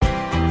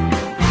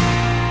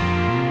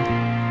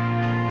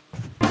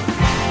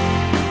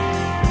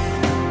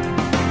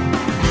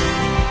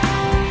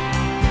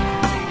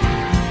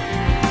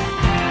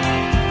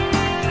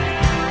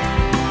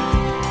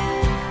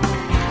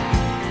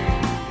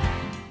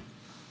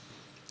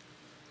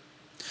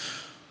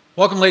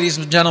Welcome, ladies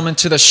and gentlemen,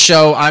 to the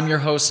show. I'm your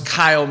host,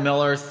 Kyle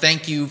Miller.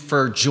 Thank you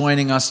for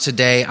joining us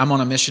today. I'm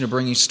on a mission to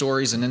bring you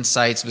stories and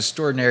insights of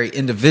extraordinary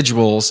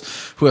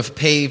individuals who have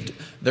paved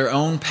their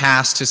own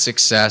paths to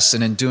success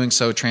and in doing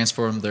so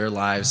transformed their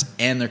lives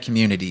and their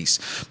communities.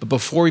 But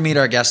before we meet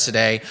our guest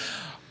today,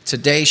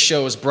 today's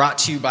show is brought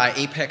to you by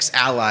Apex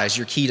Allies,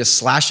 your key to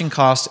slashing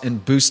costs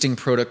and boosting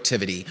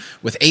productivity.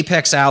 With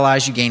Apex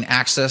Allies, you gain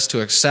access to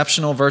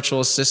exceptional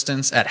virtual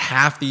assistants at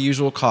half the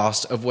usual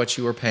cost of what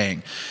you are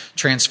paying,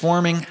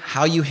 transforming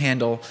how you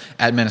handle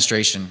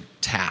administration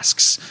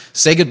tasks.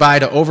 Say goodbye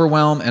to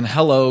overwhelm and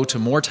hello to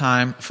more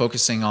time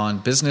focusing on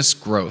business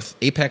growth.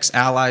 Apex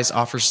Allies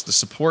offers the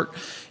support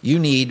you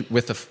need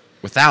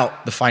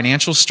without the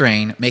financial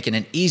strain, making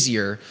it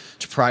easier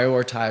to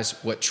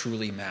prioritize what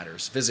truly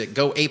matters. Visit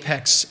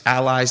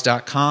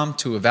goapexallies.com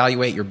to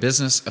evaluate your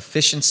business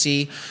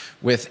efficiency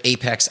with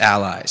Apex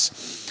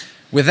Allies.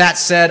 With that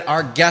said,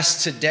 our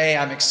guest today,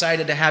 I'm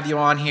excited to have you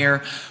on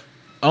here,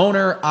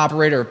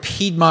 owner-operator of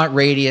Piedmont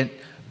Radiant,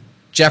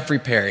 Jeffrey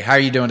Perry. How are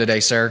you doing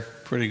today, sir?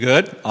 Pretty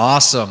good.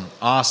 Awesome.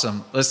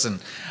 Listen,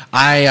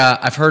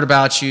 I've heard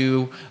about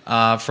you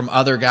from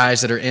other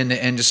guys that are in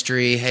the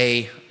industry.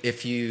 Hey,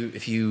 if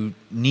you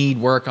need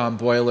work on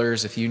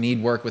boilers, if you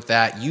need work with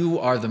that, you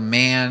are the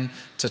man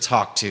to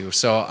talk to.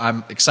 So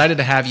I'm excited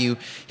to have you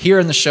here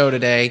in the show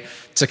today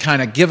to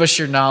kind of give us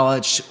your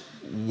knowledge,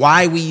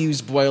 why we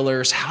use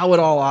boilers, how it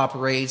all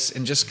operates,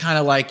 and just kind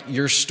of like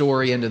your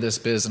story into this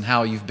biz and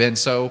how you've been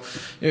so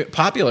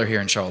popular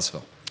here in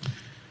Charlottesville.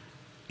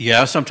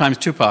 Yeah, sometimes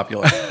too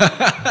popular.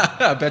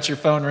 I bet your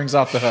phone rings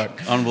off the hook.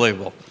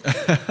 Unbelievable.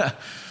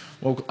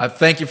 Well,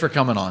 thank you for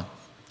coming on.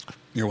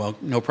 You're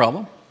welcome. No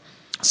problem.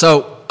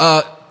 So,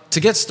 to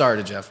get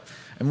started, Jeff,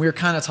 and we were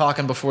kind of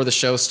talking before the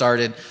show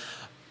started,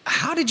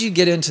 how did you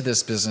get into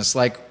this business?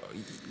 Like,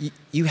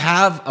 you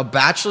have a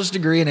bachelor's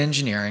degree in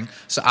engineering,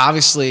 so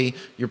obviously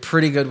you're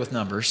pretty good with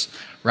numbers,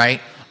 right?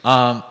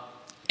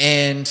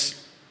 And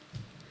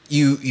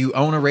you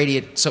own a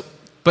radiant,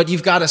 but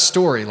you've got a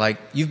story. Like,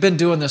 you've been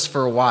doing this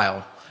for a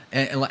while.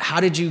 And how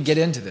did you get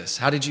into this?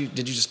 Did you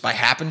just by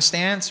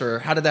happenstance, or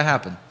how did that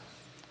happen?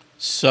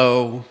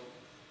 So,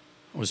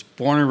 I was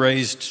born and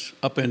raised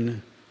up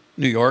in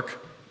New York.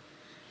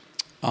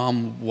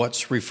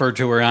 What's referred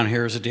to around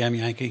here as a damn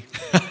Yankee.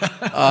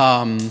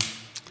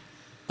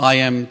 I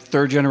am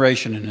third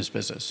generation in this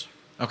business.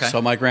 Okay.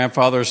 So my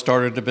grandfather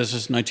started the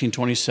business in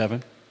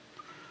 1927.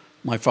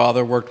 My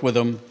father worked with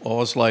him all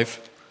his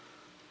life.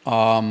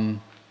 When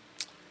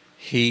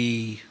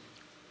he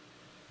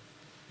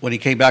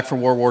came back from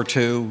World War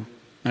II,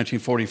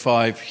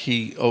 1945,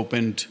 he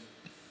opened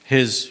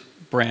his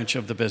branch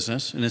of the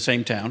business in the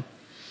same town.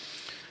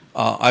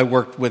 I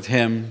worked with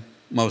him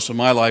most of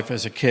my life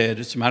as a kid.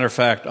 As a matter of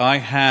fact, I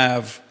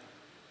have,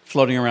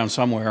 floating around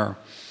somewhere,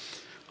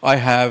 I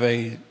have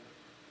a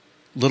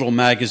little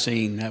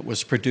magazine that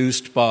was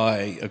produced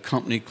by a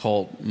company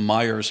called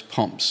Myers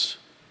Pumps.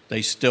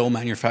 They still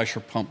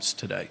manufacture pumps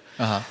today.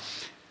 Uh-huh.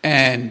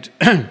 And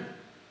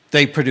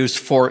they produced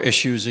 4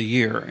 issues a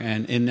year.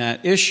 And in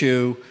that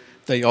issue,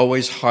 they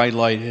always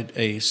highlighted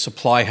a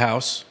supply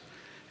house,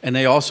 and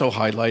they also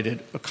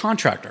highlighted a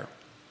contractor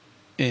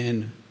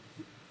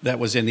that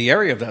was in the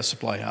area of that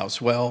supply house.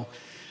 Well,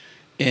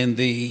 in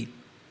the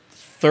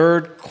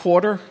third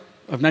quarter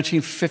of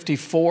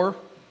 1954,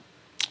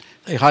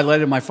 they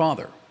highlighted my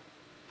father.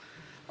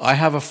 I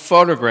have a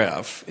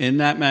photograph in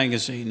that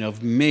magazine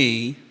of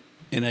me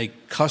in a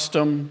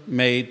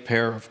custom-made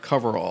pair of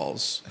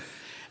coveralls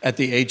at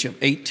the age of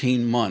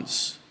 18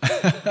 months,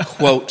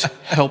 quote,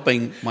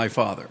 helping my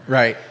father.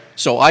 Right.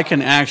 So I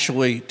can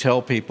actually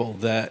tell people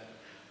that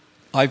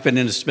I've been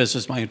in this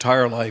business my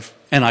entire life,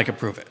 and I can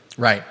prove it.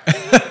 Right.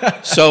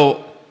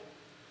 So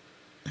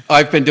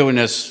I've been doing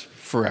this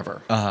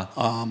forever.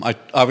 Uh-huh. I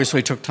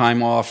obviously took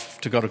time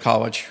off to go to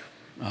college.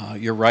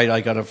 You're right,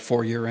 I got a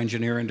 4-year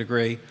engineering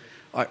degree.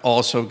 I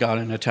also got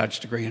an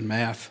attached degree in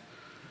math.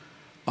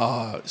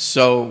 Math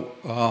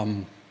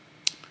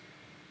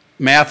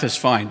is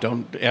fine.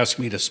 Don't ask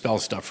me to spell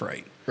stuff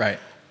right. Right.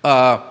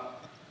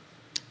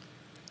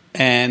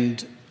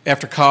 And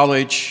after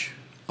college,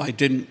 I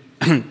didn't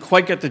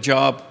quite get the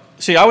job.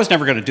 See, I was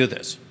never going to do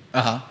this.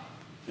 Uh-huh.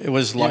 It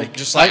was like,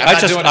 just like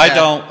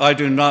I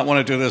do not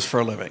want to do this for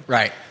a living.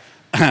 Right.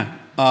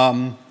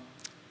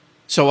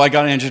 So I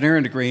got an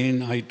engineering degree,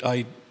 and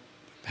I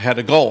had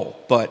a goal.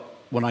 But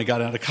when I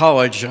got out of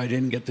college, I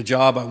didn't get the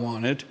job I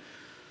wanted.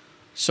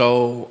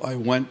 So I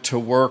went to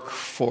work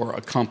for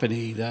a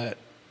company that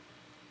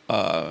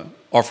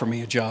offered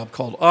me a job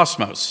called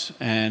Osmos.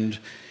 And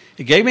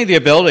it gave me the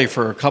ability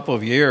for a couple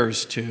of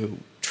years to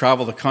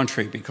travel the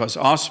country, because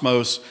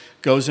Osmos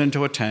goes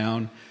into a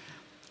town,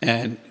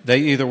 and they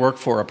either work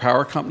for a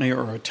power company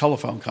or a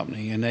telephone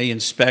company, and they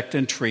inspect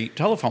and treat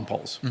telephone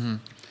poles. Mm-hmm.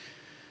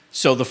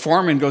 So the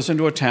foreman goes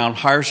into a town,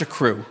 hires a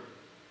crew,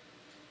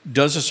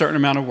 does a certain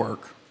amount of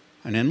work,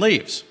 and then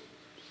leaves.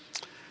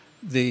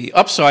 The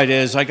upside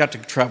is I got to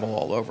travel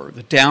all over.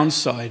 The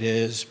downside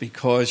is,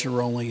 because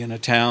you're only in a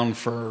town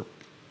for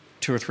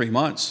 2 or 3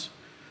 months,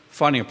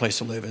 finding a place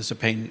to live is a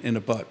pain in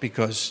the butt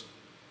because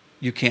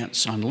you can't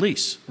sign a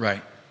lease.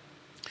 Right.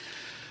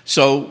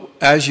 So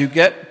as you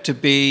get to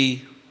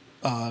be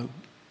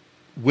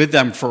with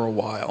them for a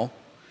while,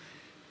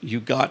 you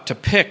got to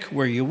pick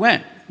where you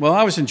went. Well,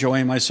 I was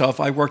enjoying myself.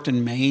 I worked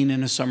in Maine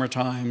in the summer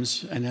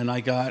times, and then I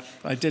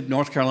did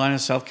North Carolina,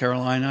 South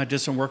Carolina. I did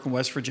some work in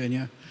West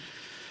Virginia.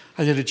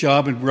 I did a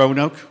job in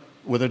Roanoke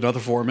with another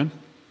foreman.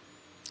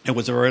 It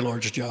was a very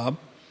large job.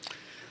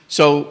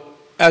 So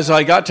as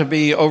I got to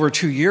be over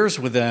 2 years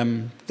with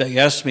them, they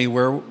asked me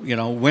where,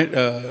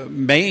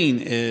 Maine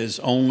is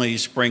only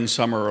spring,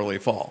 summer, early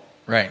fall.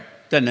 Right.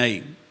 Then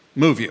they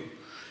move you.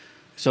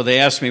 So they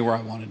asked me where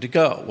I wanted to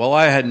go. Well,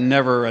 I had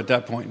never at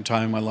that point in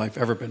time in my life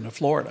ever been to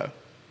Florida.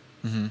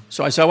 Mm-hmm.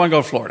 So I said, I want to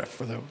go to Florida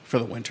for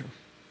the winter.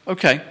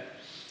 Okay.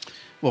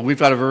 Well, we've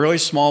got a really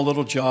small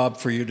little job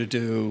for you to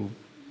do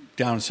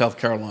down in South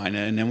Carolina,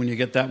 and then when you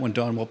get that one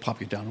done, we'll pop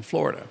you down in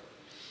Florida.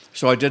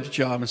 So I did the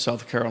job in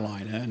South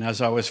Carolina, and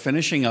as I was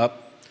finishing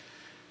up,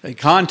 they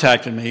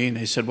contacted me, and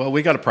they said, well,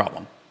 we got a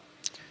problem.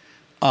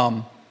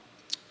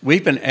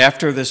 We've been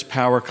after this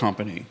power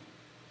company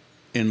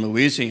in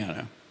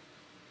Louisiana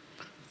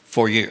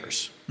for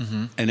years,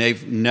 mm-hmm. and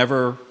they've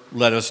never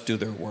let us do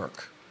their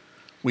work.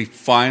 We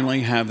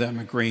finally have them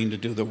agreeing to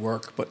do the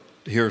work, but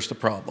here's the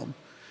problem.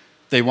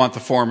 They want the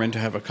foreman to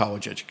have a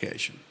college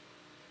education.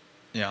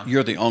 Yeah.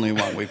 You're the only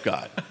one we've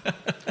got.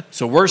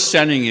 So we're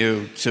sending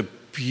you to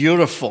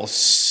beautiful,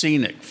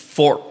 scenic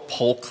Fort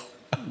Polk,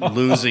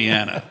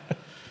 Louisiana.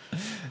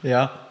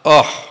 Yeah.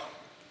 Oh.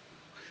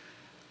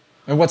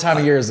 And what time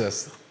of year is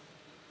this?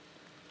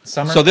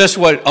 Summer? So this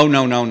would,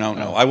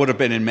 no. I would have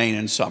been in Maine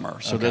in summer.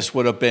 So this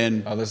would have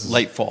been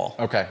late fall.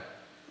 Okay.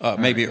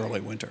 Maybe early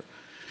winter.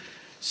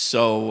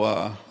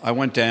 So I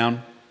went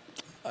down.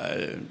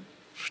 I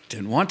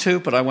didn't want to,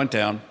 but I went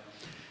down.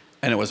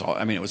 And it was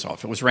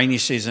off. It was rainy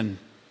season.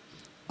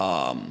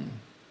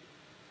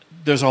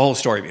 There's a whole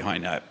story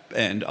behind that.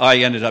 And I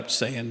ended up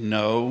saying,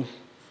 no,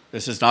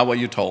 this is not what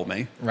you told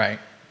me. Right.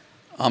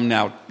 I'm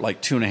now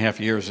like 2.5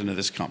 years into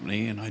this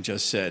company, and I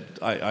just said,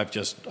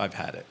 I've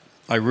had it.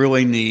 I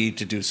really need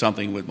to do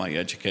something with my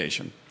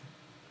education.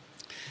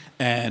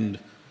 And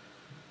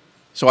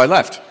so I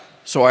left.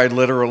 So I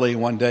literally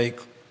one day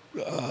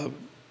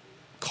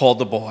called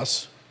the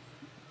boss,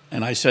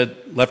 and I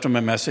left him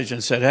a message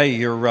and said, hey,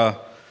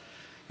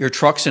 your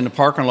truck's in the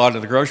parking lot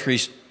of the grocery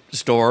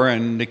store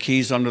and the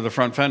key's under the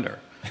front fender.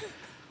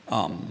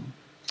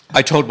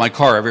 I towed my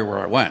car everywhere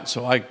I went.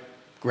 So I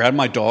grabbed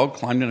my dog,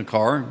 climbed in a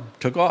car, and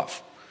took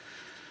off.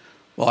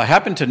 Well, I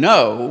happened to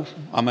know,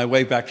 on my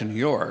way back to New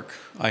York,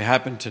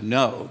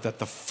 that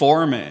the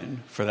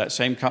foreman for that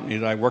same company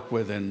that I worked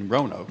with in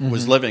Roanoke mm-hmm.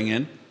 was living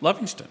in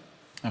Livingston.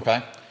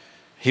 Okay.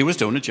 He was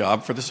doing a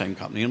job for the same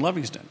company in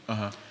Livingston.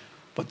 Uh-huh.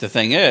 But the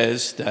thing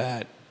is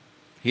that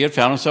he had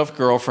found himself a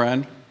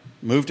girlfriend,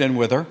 moved in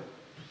with her,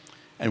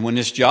 and when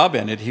this job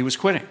ended, he was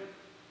quitting.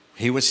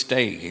 He would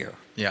stay here.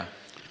 Yeah.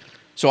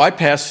 So I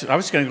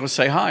was going to go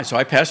say hi. So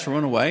I passed through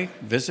and away,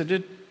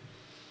 visited,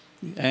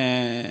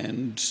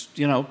 and,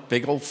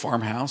 big old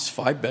farmhouse,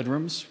 5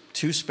 bedrooms,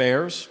 2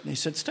 spares. And he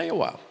said, stay a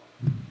while.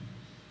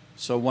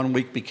 So 1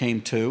 week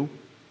became 2,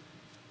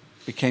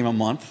 became a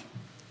month,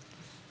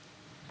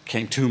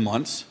 became 2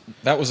 months.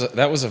 That was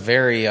a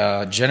very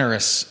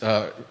generous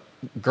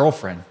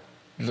girlfriend.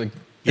 Yeah,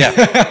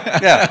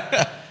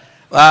 yeah.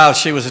 Wow,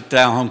 she was a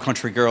down-home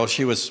country girl.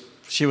 She was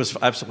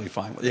absolutely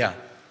fine with it. Yeah.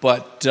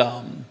 But,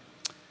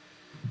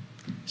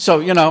 so,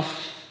 I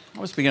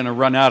was beginning to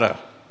run out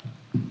of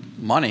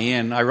money,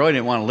 and I really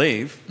didn't want to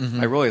leave.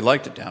 Mm-hmm. I really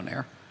liked it down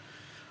there.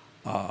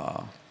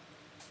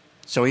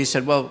 So he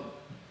said, well,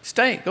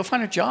 stay. Go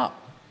find a job.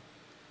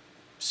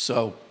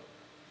 So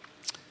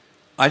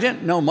I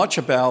didn't know much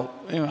about,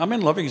 I'm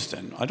in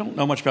Livingston. I don't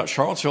know much about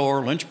Charlottesville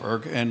or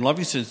Lynchburg, and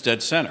Livingston's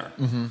dead center.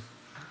 Mm-hmm.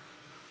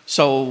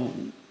 So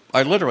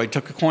I literally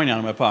took a coin out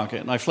of my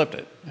pocket, and I flipped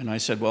it. And I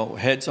said, well,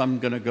 heads, I'm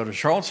going to go to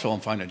Charlottesville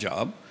and find a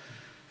job.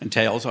 And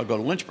tails, I'll go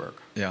to Lynchburg.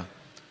 Yeah.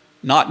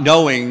 Not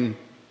knowing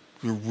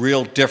the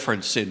real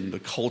difference in the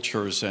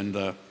cultures and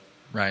the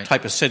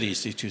type of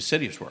cities these two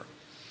cities were.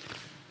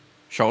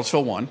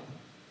 Charlottesville won.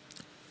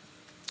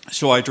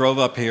 So I drove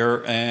up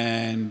here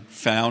and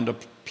found a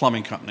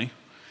plumbing company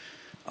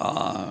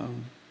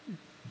down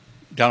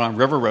on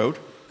River Road,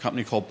 a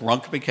company called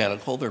Brunk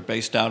Mechanical. They're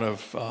based out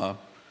of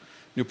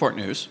Newport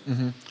News.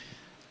 Mm-hmm.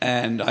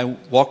 And I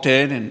walked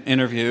in and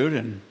interviewed,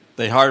 and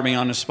they hired me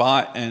on the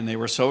spot, and they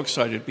were so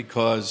excited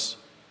because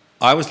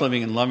I was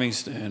living in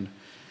Livingston,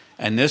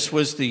 and this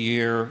was the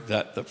year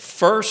that the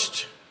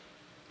first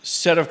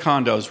set of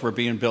condos were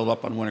being built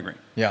up on Wintergreen.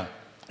 Yeah.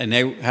 And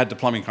they had the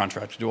plumbing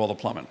contract to do all the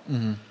plumbing.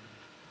 Mm-hmm.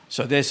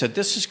 So they said,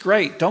 this is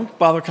great. Don't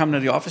bother coming to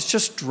the office.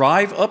 Just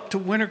drive up to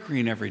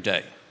Wintergreen every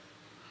day,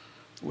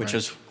 which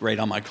is great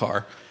on my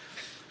car.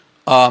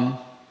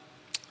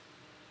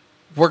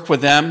 Worked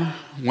with them,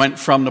 went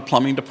from the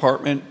plumbing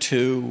department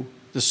to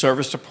the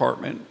service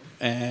department,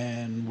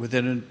 and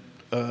within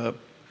a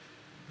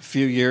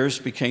few years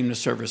became the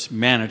service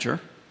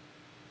manager.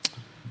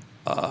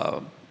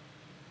 Fell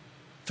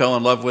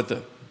in love with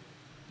the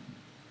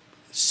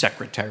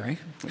secretary,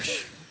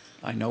 which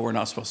I know we're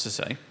not supposed to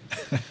say.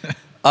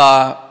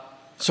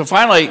 So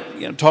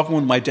finally, talking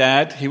with my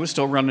dad, he was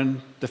still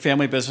running the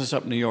family business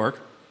up in New York.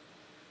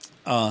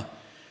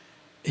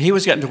 He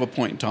was getting to a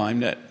point in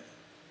time that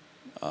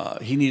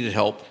he needed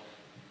help,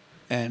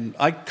 and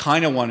I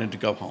kind of wanted to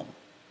go home.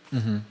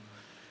 Mm-hmm.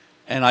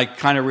 And I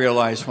kind of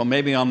realized, well,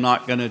 maybe I'm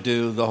not going to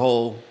do the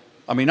whole...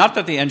 I mean, not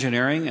that the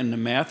engineering and the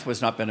math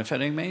was not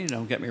benefiting me,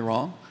 don't get me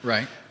wrong.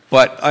 Right.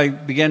 But I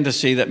began to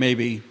see that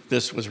maybe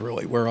this was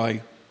really where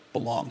I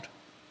belonged.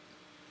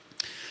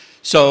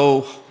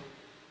 So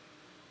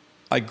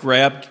I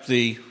grabbed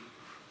the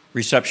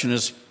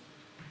receptionist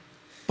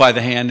by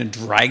the hand and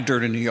dragged her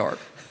to New York.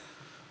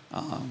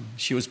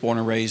 She was born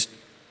and raised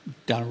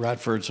down in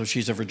Radford, so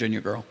she's a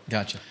Virginia girl.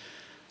 Gotcha.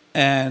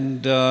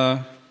 And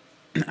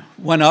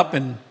went up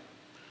and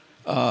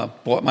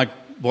bought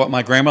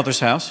my grandmother's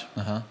house.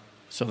 Uh-huh.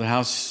 So the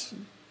house,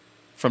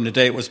 from the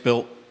day it was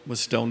built, was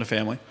still in the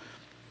family.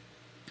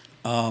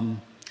 And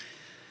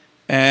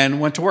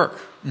went to work.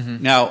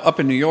 Mm-hmm. Now, up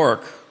in New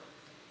York,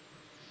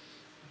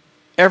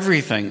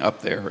 everything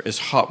up there is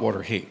hot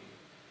water heat.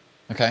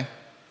 Okay.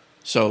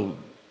 So,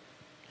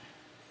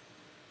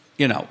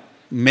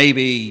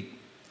 maybe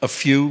a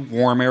few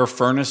warm air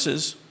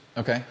furnaces.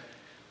 Okay.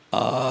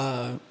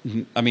 I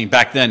mean,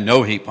 back then,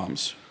 no heat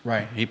pumps.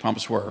 Right. Heat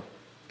pumps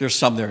there's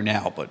some there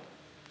now, but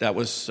that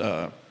was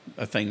a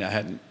thing that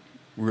hadn't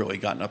really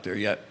gotten up there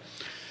yet.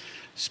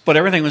 But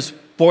everything was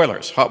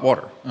boilers, hot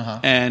water. Uh-huh.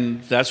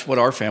 And that's what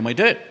our family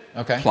did.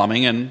 Okay.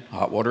 Plumbing and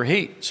hot water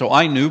heat. So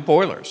I knew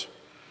boilers.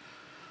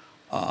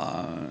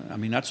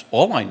 That's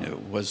all I knew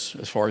was,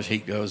 as far as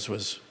heat goes,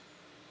 was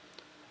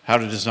how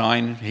to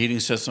design heating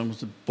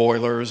systems,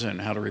 boilers,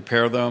 and how to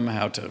repair them,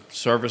 how to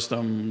service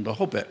them, the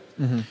whole bit.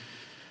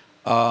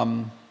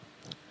 Mm-hmm.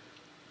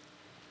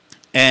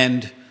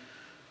 And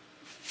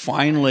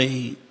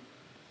finally,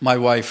 my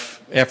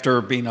wife,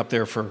 after being up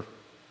there for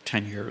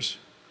 10 years,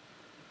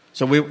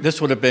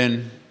 this would have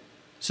been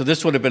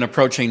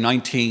approaching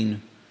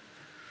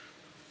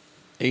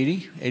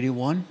 1980,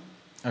 81.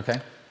 Okay.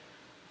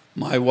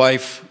 My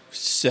wife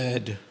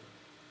said,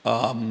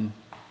 I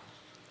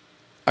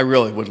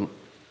really would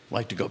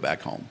like to go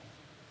back home.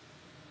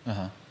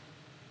 Uh-huh.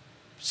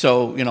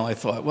 So, I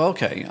thought, well,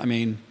 okay,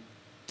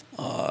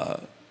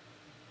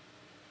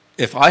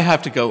 if I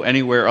have to go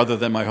anywhere other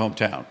than my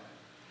hometown,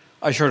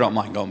 I sure don't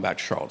mind going back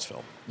to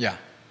Charlottesville. Yeah.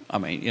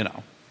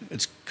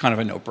 It's kind of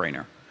a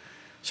no-brainer.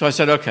 So I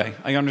said, okay,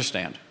 I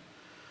understand.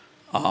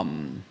 I'll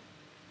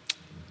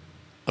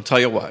tell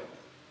you what.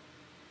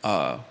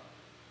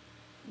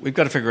 We've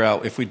got to figure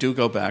out, if we do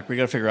go back, we've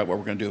got to figure out what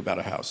we're going to do about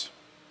a house.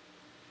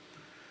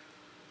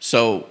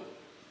 So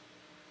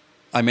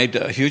I made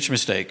a huge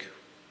mistake.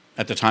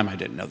 At the time, I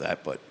didn't know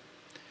that.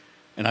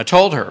 And I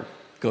told her,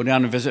 go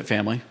down and visit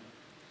family.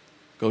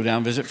 Go down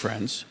and visit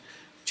friends.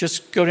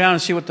 Just go down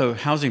and see what the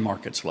housing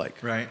market's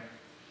like. Right.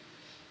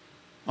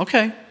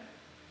 Okay.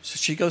 So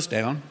she goes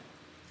down,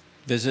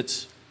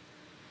 visits,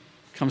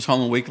 comes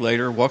home a week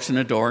later, walks in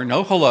the door,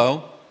 no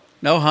hello,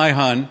 no hi,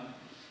 hun.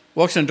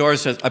 Walks in the door and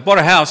says, I bought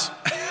a house.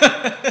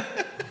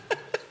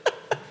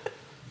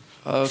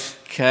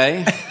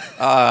 Okay.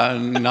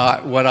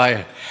 Not what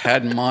I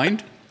had in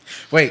mind.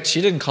 Wait,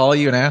 she didn't call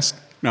you and ask?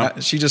 No.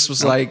 She just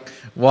was like,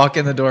 walk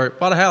in the door,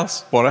 bought a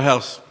house. Bought a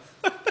house.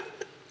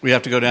 We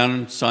have to go down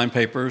and sign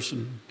papers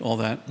and all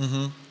that.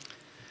 Mm-hmm.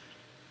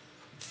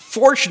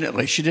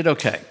 Fortunately, she did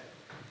okay.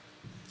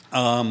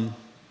 And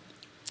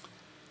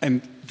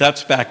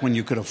that's back when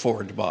you could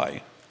afford to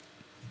buy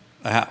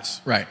a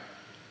house. Right.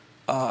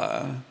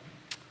 And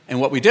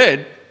what we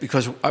did,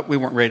 because we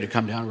weren't ready to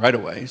come down right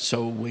away,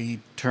 so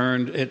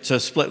it's a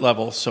split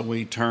level, so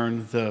we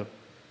turned the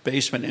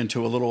basement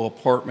into a little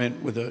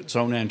apartment with its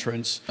own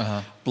entrance,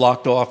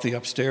 blocked off the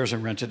upstairs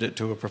and rented it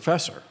to a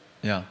professor.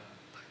 Yeah.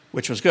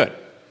 Which was good,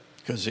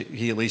 because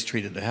he at least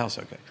treated the house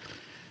okay.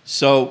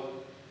 So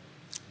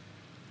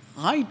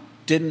I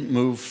didn't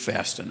move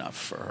fast enough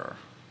for her.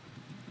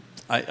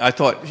 I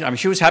thought,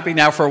 she was happy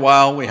now for a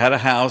while. We had a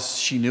house.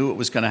 She knew it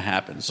was going to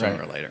happen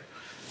sooner or later.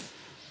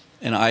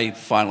 And I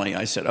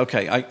said,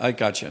 okay, I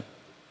got you.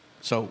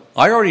 So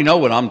I already know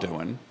what I'm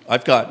doing.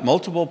 I've got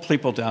multiple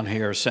people down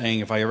here saying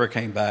if I ever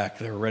came back,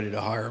 they were ready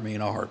to hire me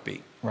in a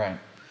heartbeat. Right.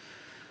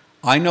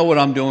 I know what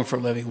I'm doing for a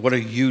living. What are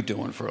you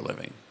doing for a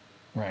living?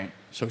 Right.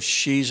 So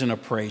she's an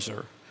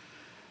appraiser.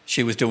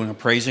 She was doing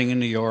appraising in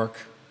New York.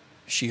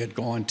 She had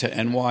gone to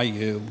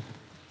NYU,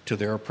 to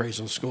their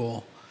appraisal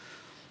school.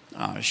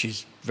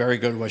 She's very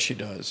good at what she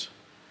does.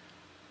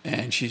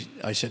 And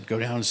I said, go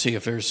down and see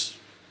if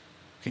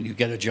can you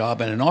get a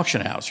job at an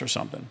auction house or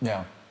something?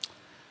 Yeah.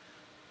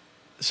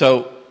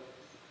 So,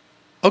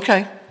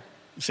 okay.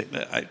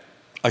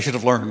 I should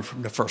have learned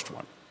from the first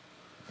one.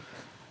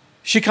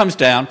 She comes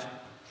down,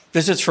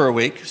 visits for a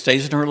week,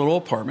 stays in her little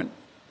apartment,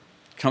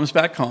 comes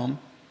back home.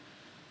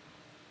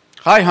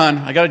 Hi, hon,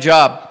 I got a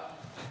job.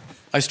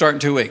 I start in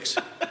 2 weeks.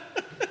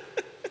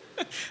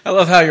 I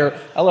love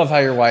how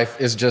your wife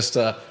is just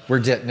we're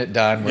getting it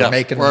done. We're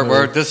making the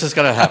move. This is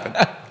going to happen.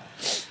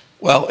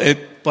 Well,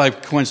 by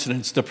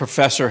coincidence, the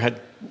professor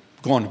had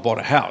gone and bought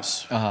a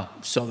house.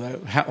 So the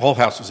whole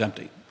house was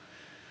empty.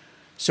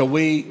 So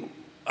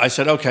I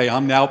said, okay,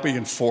 I'm now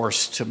being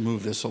forced to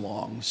move this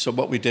along. So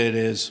what we did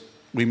is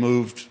we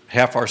moved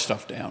half our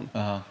stuff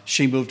down.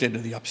 She moved into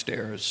the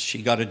upstairs.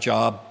 She got a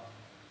job.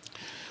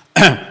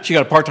 She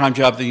got a part-time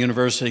job at the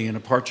university and a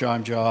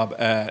part-time job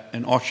at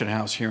an auction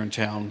house here in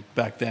town,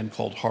 back then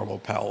called Harlow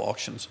Powell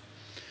Auctions.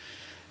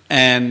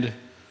 And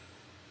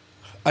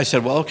I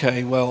said, well,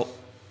 okay,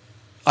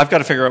 I've got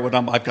to figure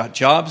out I've got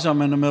jobs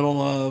I'm in the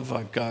middle of.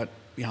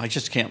 I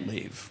just can't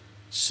leave.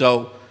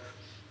 So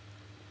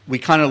we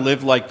kind of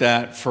lived like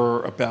that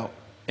for about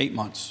 8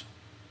 months.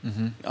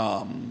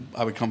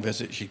 I would come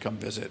visit, she'd come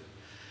visit.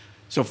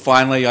 So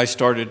finally I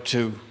started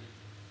to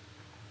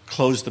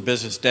close the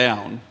business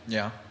down.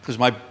 Yeah. Because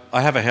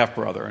I have a half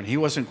brother, and he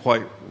wasn't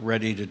quite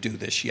ready to do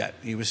this yet.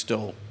 He was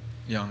still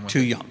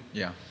too young.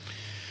 Yeah.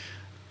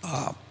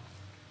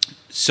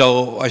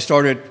 So I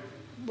started,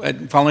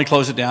 and finally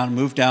closed it down,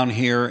 moved down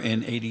here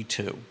in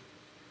 '82,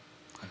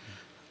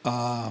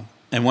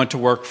 and went to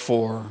work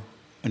for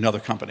another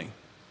company.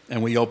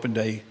 And we opened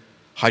a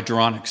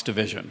hydronics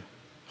division.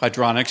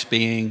 Hydronics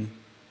being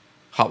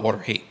hot water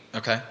heat.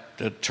 Okay.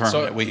 The term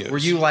that we use. Were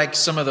you like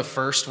some of the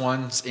first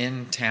ones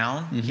in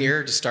town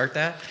here to start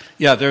that?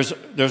 Yeah,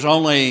 there's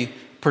only,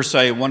 per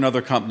se, one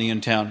other company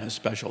in town that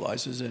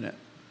specializes in it.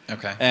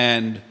 Okay.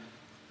 And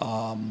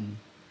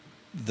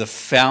the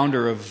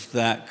founder of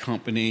that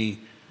company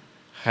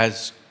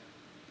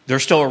they're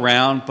still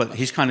around, but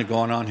he's kind of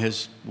gone on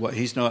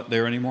he's not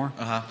there anymore.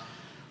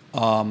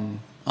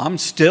 I'm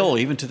still,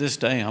 even to this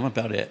day, I'm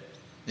about it.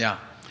 Yeah.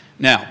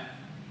 Now,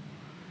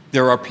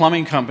 there are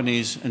plumbing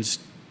companies and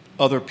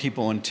other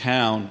people in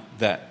town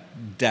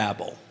that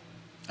dabble.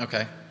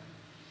 Okay.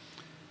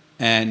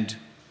 And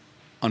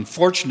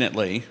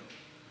unfortunately,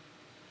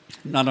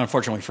 not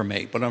unfortunately for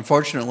me, but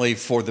unfortunately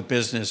for the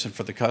business and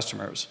for the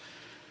customers,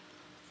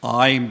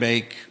 I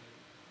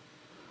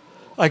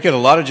get a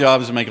lot of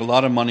jobs and make a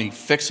lot of money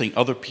fixing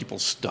other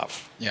people's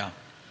stuff. Yeah.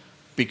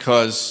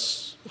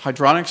 Because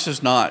hydronics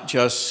is not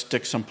just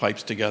stick some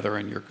pipes together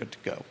and you're good to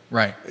go.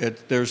 Right.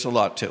 There's a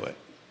lot to it.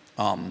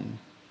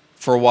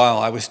 For a while,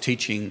 I was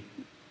teaching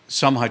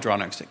some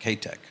hydronics at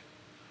K-Tech.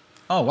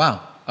 Oh,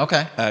 wow.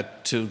 Okay.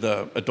 To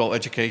the adult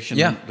education.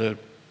 Yeah.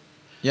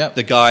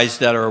 The guys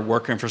that are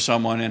working for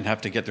someone and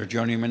have to get their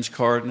journeyman's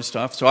card and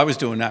stuff. So I was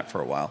doing that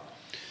for a while.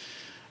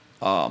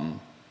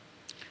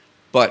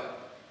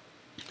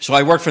 So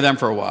I worked for them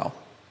for a while.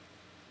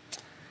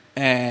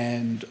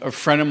 And a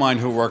friend of mine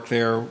who worked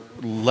there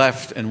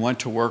left and went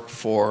to work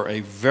for a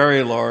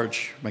very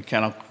large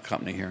mechanical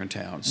company here in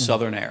town,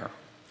 Southern Air.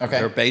 Okay.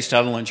 They're based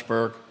out of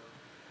Lynchburg.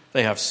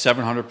 They have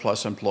 700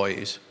 plus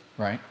employees.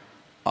 Right.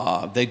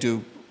 They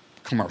do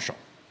commercial.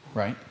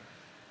 Right.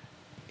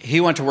 He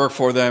went to work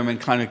for them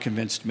and kind of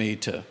convinced me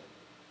to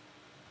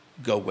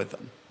go with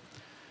them.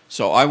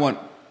 So I went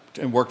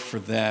and worked for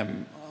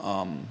them.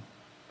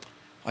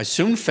 I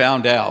soon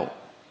found out,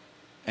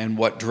 and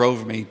what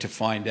drove me to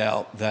find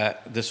out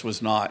that this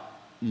was not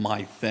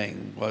my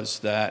thing, was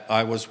that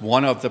I was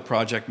one of the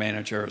project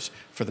managers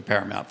for the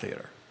Paramount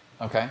Theater.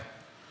 Okay.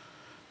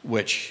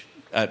 Which,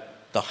 at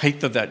the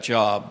height of that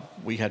job,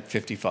 we had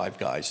 55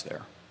 guys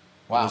there.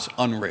 Wow. It was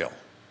unreal.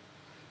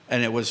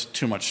 And it was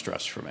too much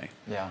stress for me.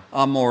 Yeah.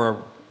 I'm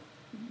more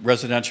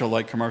residential,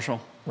 like commercial.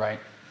 Right.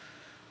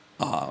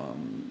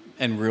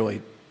 And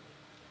really,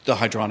 the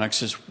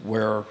hydronics is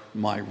where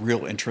my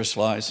real interest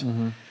lies.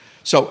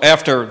 So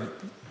after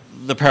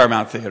the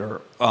Paramount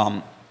Theater,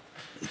 I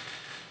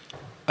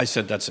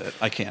said, that's it.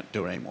 I can't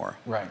do it anymore.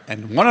 Right.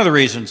 And one of the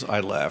reasons I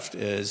left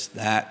is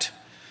that,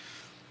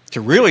 to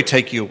really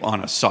take you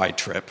on a side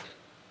trip,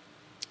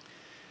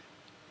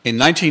 in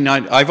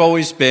 1990, I've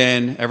always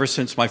been, ever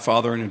since my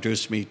father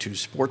introduced me to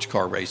sports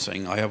car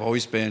racing, I have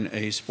always been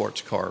a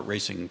sports car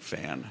racing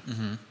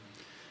fan.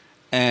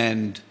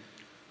 And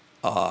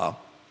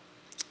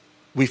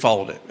we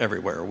followed it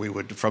everywhere. We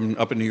would, from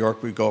up in New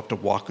York, we'd go up to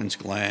Watkins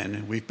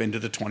Glen. We've been to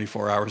the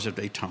 24 Hours of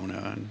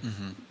Daytona and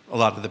a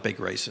lot of the big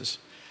races.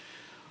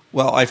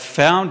 Well, I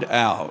found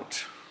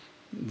out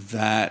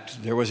that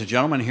there was a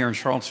gentleman here in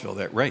Charlottesville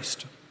that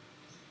raced.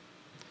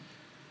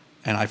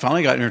 And I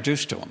finally got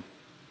introduced to him.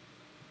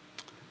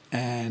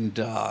 And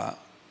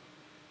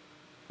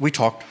we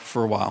talked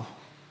for a while.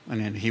 And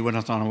then he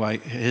went on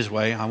his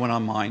way. I went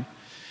on mine.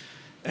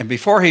 And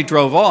before he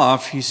drove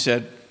off, he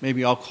said,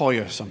 maybe I'll call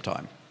you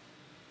sometime.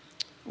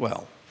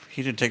 Well,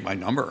 he didn't take my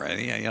number or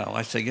anything.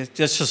 I think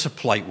it's just a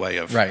polite way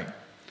of... Right.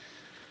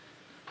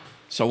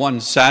 So one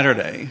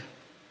Saturday,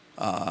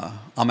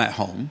 I'm at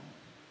home.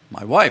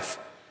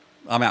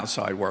 I'm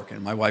outside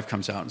working. My wife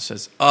comes out and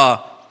says,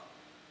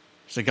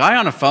 is the guy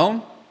on the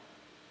phone?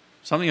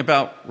 Something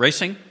about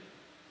racing?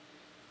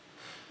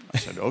 I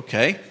said,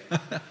 okay.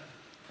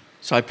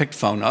 So I picked the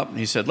phone up, and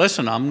he said,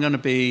 listen, I'm going to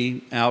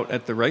be out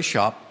at the race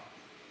shop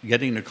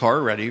getting the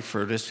car ready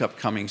for this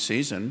upcoming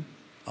season.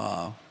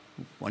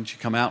 Why don't you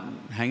come out and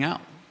hang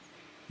out?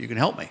 You can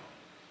help me.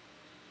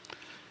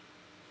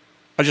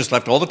 I just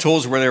left all the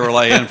tools where they were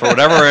laying for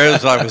whatever it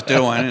is I was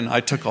doing, and I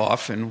took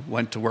off and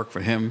went to work for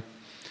him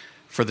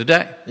for the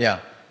day. Yeah.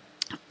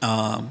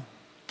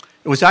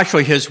 It was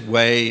actually his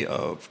way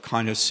of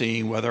kind of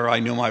seeing whether I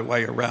knew my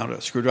way around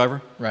a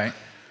screwdriver. Right.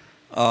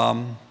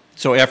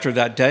 So after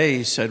that day,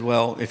 he said,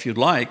 well, if you'd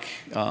like,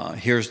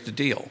 here's the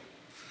deal.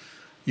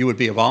 You would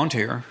be a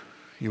volunteer.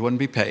 You wouldn't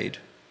be paid.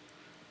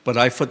 But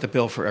I foot the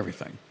bill for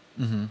everything.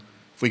 Mm-hmm.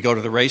 If we go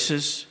to the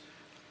races,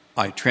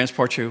 I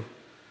transport you.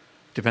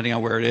 Depending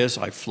on where it is,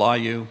 I fly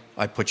you.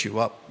 I put you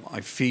up.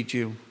 I feed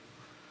you.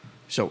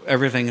 So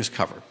everything is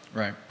covered.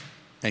 Right.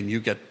 And you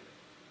get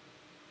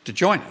to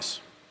join us.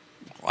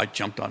 I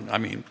jumped on, I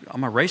mean,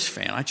 I'm a race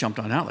fan. I jumped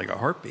on that like a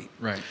heartbeat.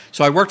 Right.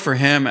 So I worked for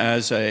him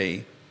as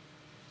a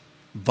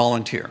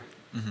volunteer.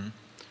 Mm-hmm.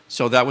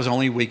 So that was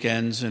only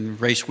weekends and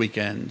race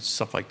weekends,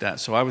 stuff like that.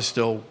 So I was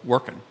still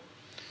working.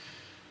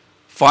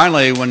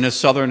 Finally, when the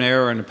Southern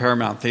Air and the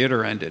Paramount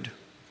Theater ended,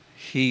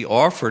 he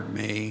offered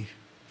me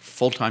a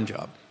full-time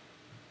job,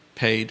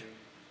 paid,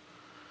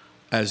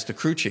 as the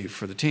crew chief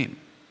for the team.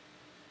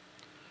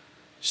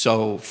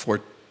 So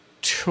for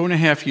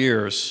 2.5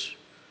 years,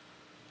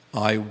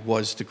 I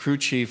was the crew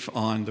chief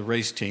on the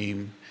race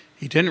team.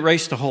 He didn't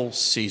race the whole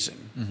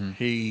season. Mm-hmm.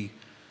 He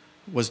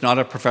was not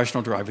a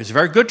professional driver. He's a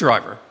very good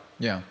driver,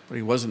 yeah, but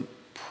he wasn't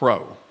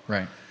pro.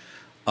 Right.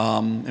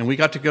 And we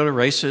got to go to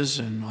races,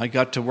 and I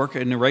got to work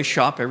in the race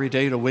shop every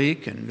day of the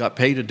week and got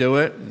paid to do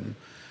it. And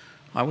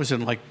I was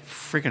in like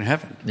freaking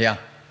heaven. Yeah.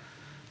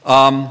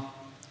 Well,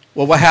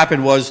 what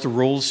happened was the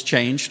rules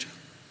changed.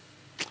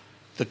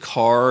 The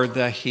car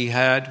that he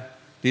had,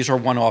 these are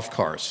one-off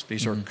cars.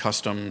 These are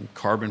custom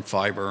carbon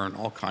fiber and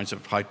all kinds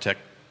of high-tech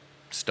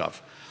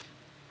stuff.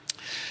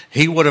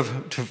 He would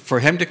have, for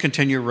him to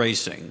continue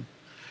racing,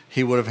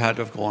 he would have had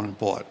to have gone and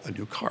bought a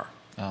new car.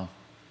 Oh.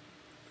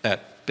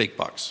 At big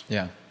bucks.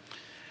 Yeah.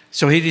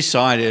 So he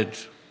decided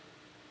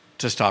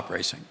to stop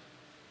racing.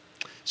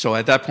 So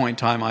at that point in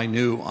time, I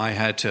knew I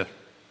had to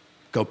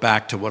go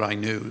back to what I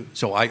knew.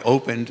 So I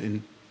opened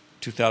in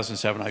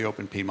 2007. I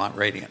opened Piedmont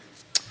Radiant.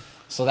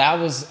 So that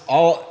was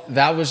all.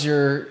 That was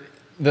your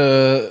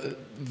the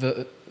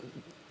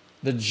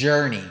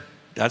journey.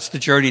 That's the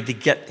journey to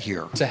get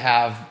here. To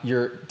have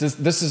your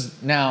this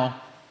is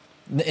now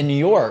in New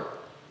York.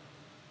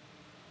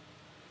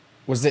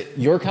 Was it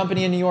your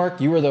company in New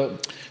York? You were the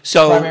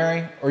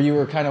primary, or you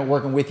were kind of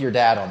working with your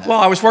dad on that? Well,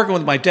 I was working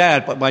with my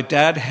dad, but my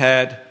dad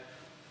had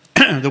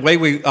the way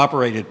we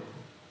operated.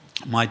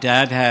 My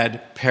dad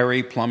had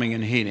Perry Plumbing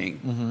and Heating.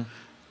 Mm-hmm.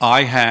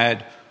 I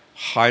had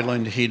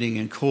Highland Heating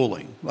and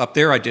Cooling. Up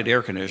there, I did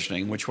air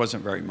conditioning, which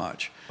wasn't very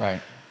much.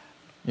 Right.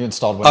 You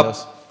installed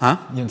Windows? Huh?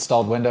 You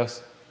installed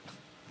Windows?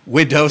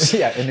 Windows?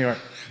 Yeah, in New York.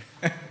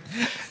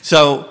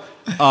 So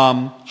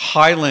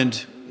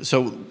Highland,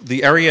 so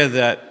the area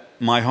that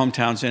my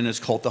hometown's in is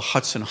called the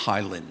Hudson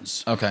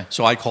Highlands. Okay.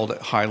 So I called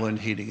it Highland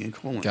Heating and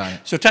Cooling. Got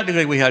it. So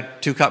technically we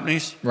had two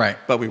companies. Right.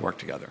 But we worked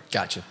together.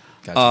 Gotcha.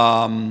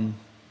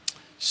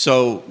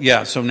 So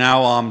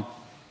now,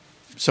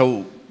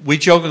 so we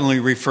jokingly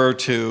refer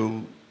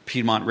to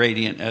Piedmont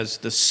Radiant as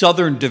the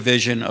southern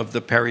division of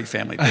the Perry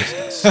family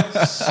business.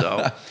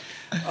 So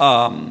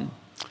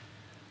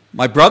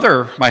my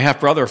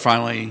half-brother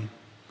finally,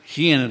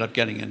 he ended up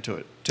getting into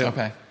it too.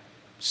 Okay.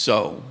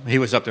 So he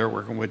was up there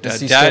working with Dad.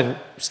 Is he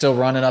still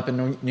running up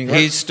in New York?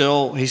 He's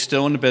still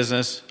in the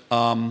business.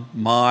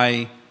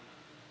 My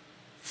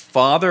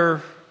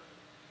father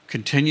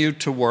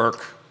continued to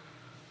work.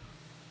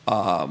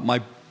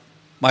 My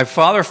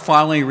father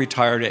finally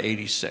retired at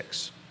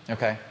 86.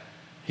 Okay.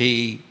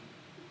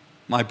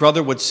 My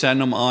brother would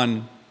send him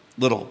on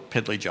little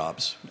piddly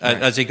jobs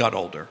as he got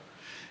older.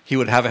 He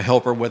would have a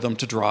helper with him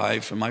to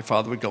drive, and my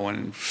father would go in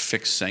and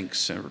fix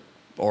sinks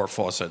or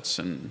faucets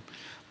and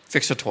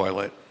fix a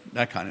toilet,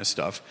 that kind of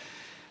stuff,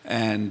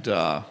 and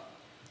to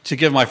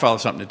give my father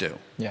something to do.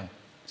 Yeah.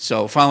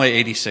 So finally, at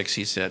 86,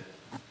 he said,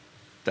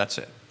 "That's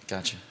it."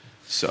 Gotcha.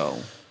 So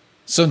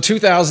in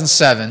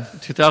 2007,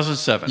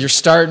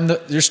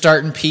 you're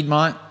starting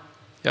Piedmont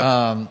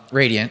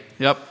Radiant.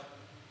 Yep.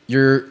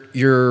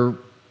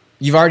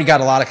 You've already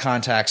got a lot of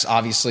contacts,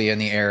 obviously, in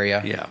the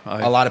area. Yeah.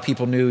 A lot of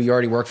people knew you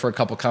already worked for a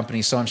couple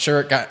companies, so I'm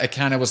sure it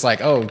kind of was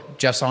like, oh,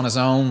 Jeff's on his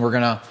own. We're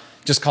gonna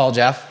just call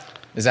Jeff.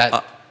 Is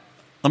that?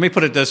 Let me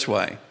put it this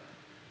way: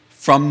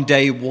 from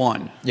day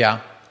one, yeah,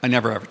 I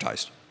never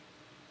advertised.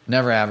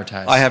 Never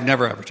advertised. I have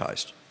never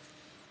advertised.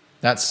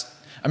 That's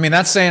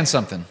saying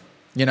something.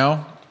 You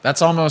know,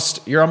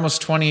 you're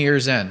almost 20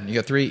 years in.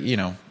 You got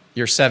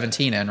you're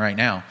 17 in right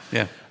now.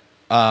 Yeah.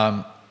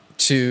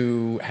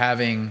 To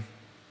having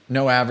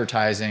no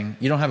advertising.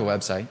 You don't have a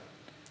website.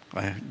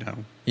 No.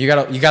 You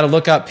gotta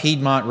look up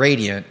Piedmont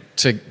Radiant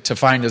to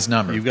find his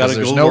number. You've got to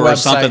Google or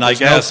something, I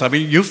guess.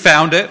 You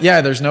found it.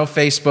 Yeah, there's no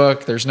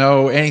Facebook. There's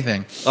no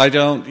anything. I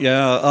don't.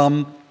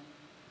 Yeah.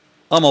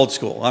 I'm old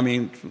school.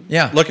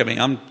 Yeah. Look at me.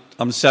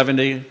 I'm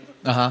 70.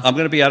 Uh-huh. I'm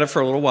going to be at it for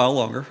a little while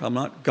longer. I'm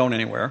not going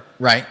anywhere.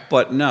 Right.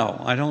 But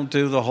no, I don't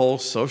do the whole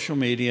social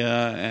media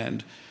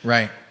and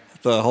right.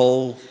 the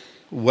whole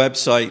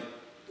website.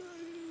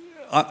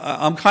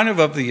 I'm kind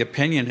of the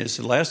opinion is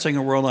the last thing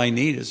in the world I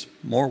need is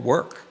more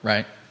work.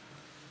 Right.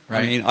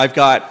 I mean,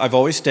 I've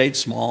always stayed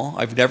small.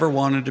 I've never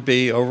wanted to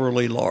be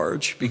overly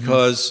large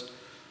because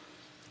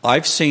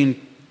I've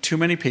seen too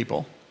many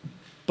people,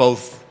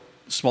 both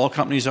small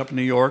companies up in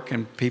New York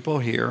and people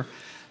here,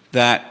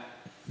 that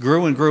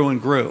grew and grew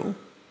and grew.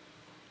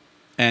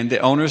 And the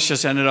owners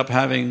just ended up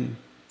having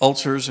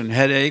ulcers and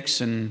headaches.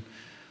 And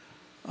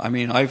I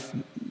mean, I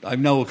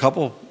know a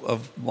couple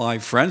of my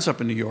friends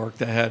up in New York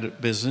that had a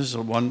business.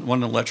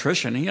 One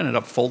electrician, he ended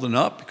up folding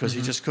up because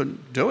he just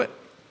couldn't do it.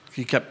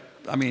 He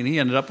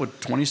ended up with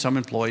 20-some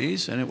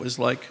employees, and it was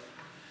like,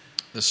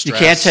 the stress. You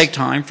can't take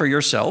time for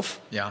yourself.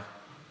 Yeah.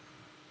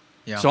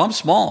 So I'm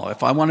small.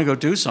 If I want to go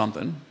do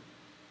something.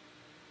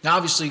 Now,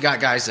 obviously, you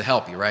got guys to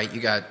help you, right?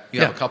 You have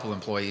a couple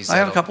employees. I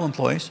have a couple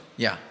employees.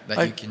 Yeah,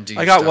 that you can do.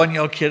 I got one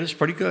young kid that's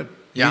pretty good.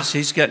 Yeah.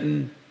 He's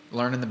getting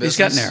learning the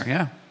business. He's getting there.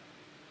 Yeah.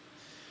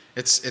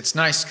 It's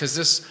nice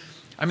because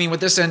with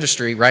this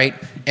industry, right,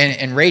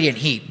 and radiant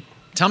heat.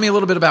 Tell me a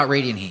little bit about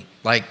radiant heat.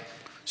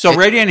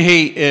 Radiant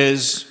heat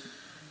is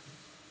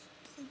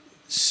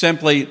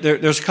simply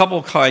there's a couple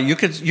of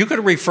kinds. You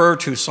could refer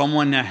to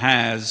someone that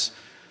has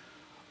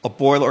a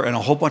boiler and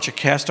a whole bunch of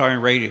cast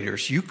iron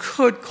radiators. You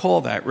could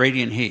call that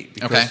radiant heat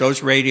because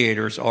those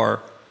radiators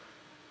are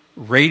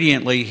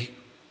radiantly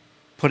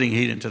putting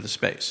heat into the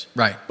space.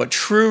 Right. But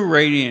true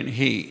radiant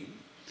heat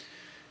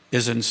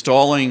is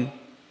installing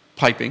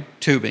piping,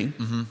 tubing,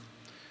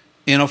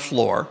 in a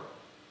floor.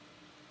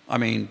 I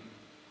mean,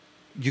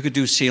 you could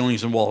do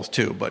ceilings and walls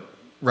too, but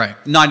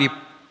 98%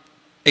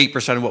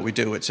 of what we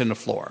do, it's in the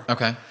floor.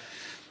 Okay.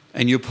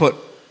 And you put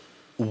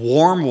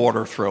warm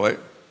water through it.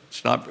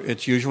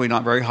 It's usually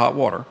not very hot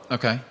water.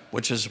 Okay.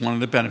 Which is one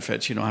of the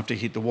benefits. You don't have to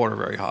heat the water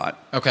very hot.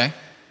 Okay.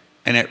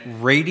 And it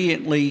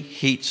radiantly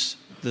heats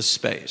the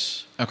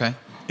space. Okay.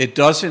 It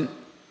doesn't.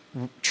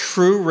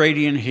 True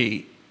radiant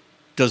heat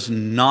does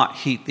not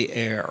heat the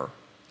air.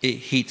 It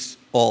heats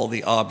all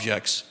the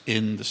objects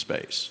in the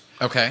space.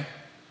 Okay.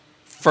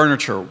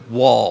 Furniture,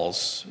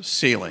 walls,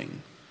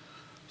 ceiling.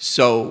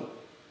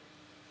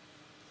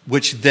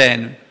 Which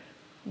then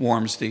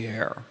warms the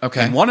air.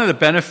 Okay. And one of the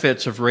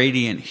benefits of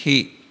radiant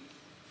heat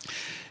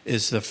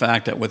is the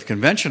fact that with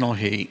conventional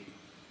heat,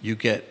 you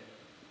get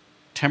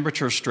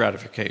temperature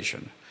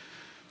stratification.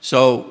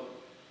 So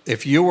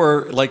if you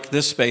were like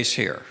this space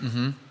here,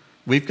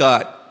 we've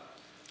got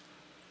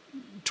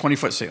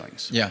 20-foot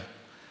ceilings. Yeah.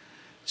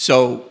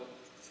 So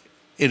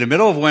in the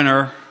middle of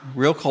winter,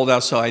 real cold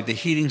outside, the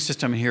heating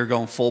system here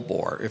going full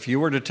bore. If you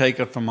were to take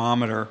a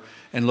thermometer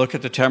and look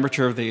at the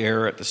temperature of the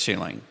air at the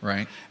ceiling,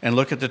 right, and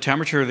look at the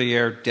temperature of the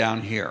air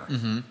down here,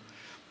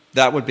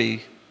 that would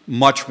be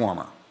much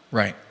warmer.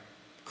 Right.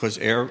 Because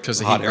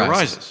hot air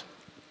rises.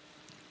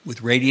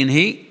 With radiant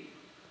heat,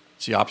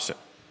 it's the opposite.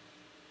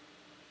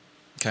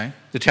 Okay.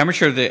 The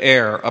temperature of the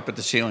air up at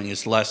the ceiling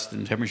is less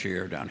than the temperature of the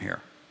air down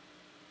here.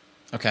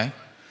 Okay.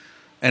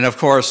 And of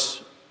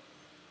course,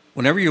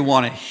 whenever you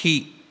want to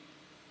heat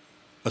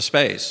a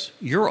space,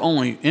 you're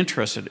only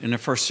interested in the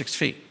first 6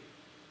 feet.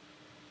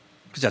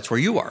 Because that's where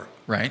you are.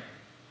 Right.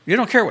 You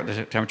don't care what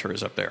the temperature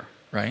is up there.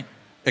 Right.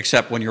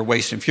 Except when you're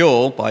wasting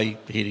fuel by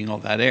heating all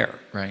that air.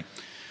 Right.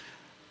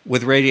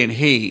 With radiant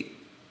heat,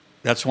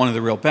 that's one of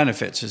the real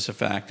benefits is the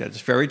fact that it's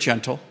very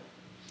gentle.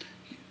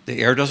 The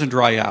air doesn't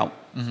dry out,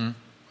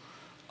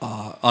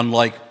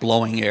 unlike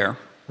blowing air.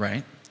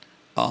 Right.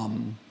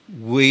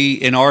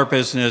 In our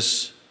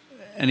business,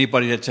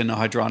 anybody that's in the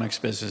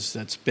hydronics business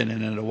that's been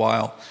in it a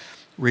while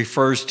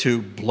refers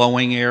to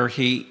blowing air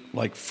heat,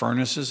 like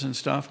furnaces and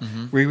stuff.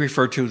 We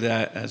refer to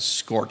that as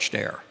scorched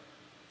air.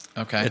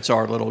 Okay. It's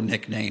our little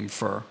nickname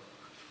for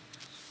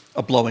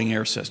a blowing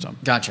air system.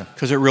 Gotcha.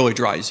 Because it really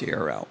dries the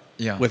air out.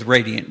 Yeah. With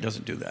radiant, it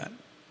doesn't do that.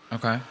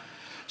 Okay.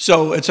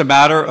 So it's a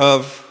matter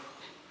of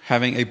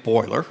having a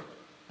boiler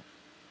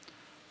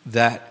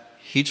that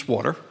heats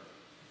water,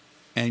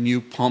 and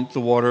you pump the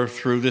water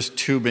through this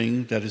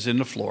tubing that is in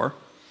the floor.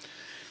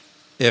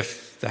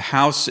 If the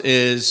house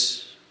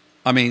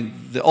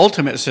the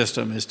ultimate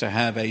system is to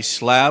have a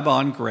slab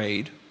on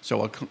grade,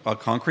 so a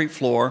concrete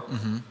floor,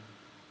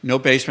 no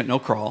basement, no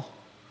crawl,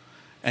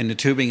 and the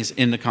tubing is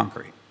in the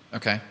concrete.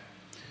 Okay.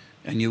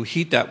 And you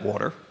heat that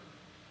water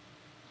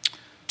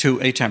to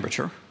a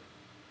temperature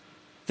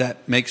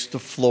that makes the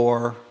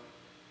floor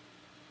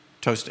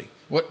toasty.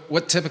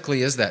 What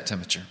typically is that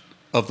temperature?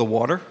 Of the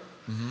water?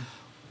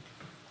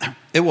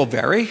 It will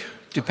vary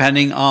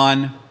depending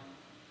on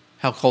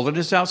how cold it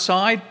is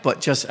outside, but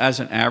just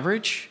as an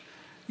average,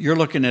 you're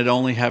looking at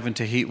only having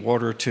to heat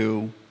water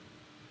to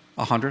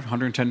 100,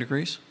 110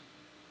 degrees.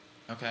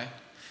 Okay.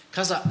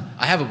 Because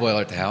I have a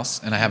boiler at the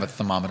house, and I have a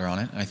thermometer on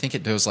it, and I think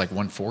it goes like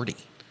 140.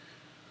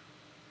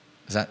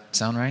 Does that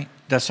sound right?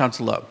 That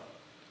sounds low.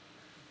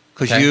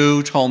 Because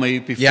you told me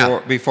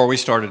before we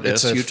started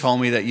this, you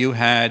told me that you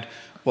had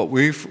what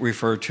we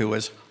refer to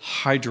as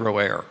hydro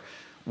air.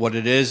 What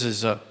it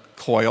is a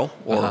coil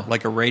or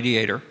like a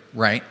radiator.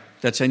 Right.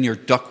 That's in your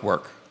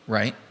ductwork.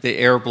 Right. The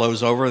air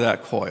blows over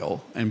that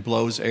coil and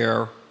blows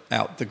air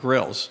out the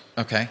grills.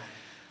 Okay.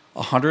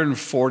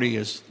 140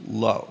 is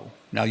low.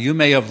 Now, you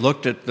may have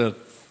looked at the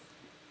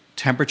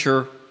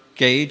temperature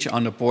gauge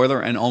on the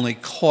boiler and only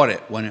caught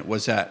it when it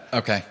was at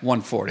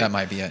 140. That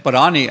might be it. But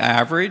on the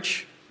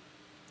average,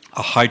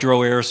 a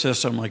hydro air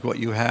system like what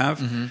you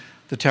have,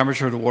 the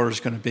temperature of the water is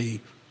going to be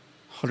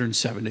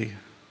 170,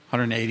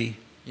 180.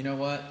 You know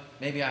what?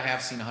 Maybe I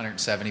have seen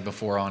 170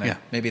 before on it. Yeah.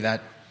 Maybe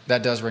that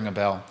does ring a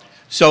bell.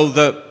 So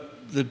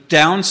the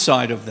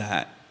downside of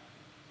that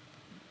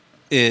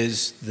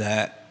is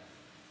that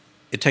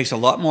it takes a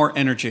lot more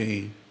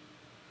energy.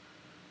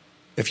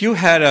 If you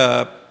had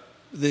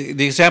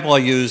the example I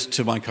use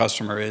to my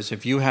customer is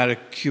if you had a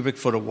cubic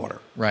foot of water.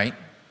 Right.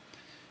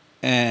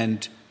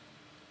 And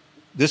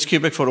this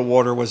cubic foot of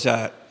water was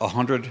at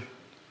 100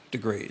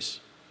 degrees.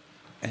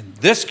 And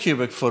this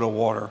cubic foot of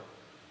water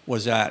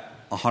was at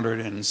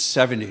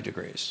 170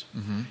 degrees.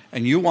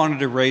 And you wanted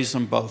to raise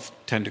them both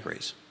 10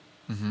 degrees.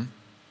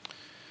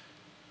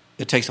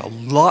 It takes a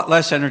lot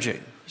less energy,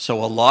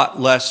 so a lot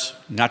less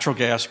natural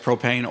gas,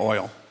 propane,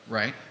 oil,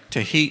 Right.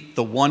 to heat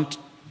the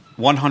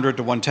 100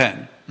 to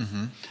 110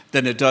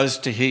 than it does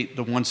to heat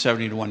the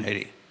 170 to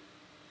 180.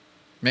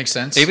 Makes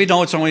sense. Even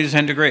though it's only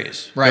 10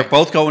 degrees. Right. They're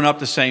both going up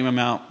the same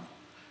amount,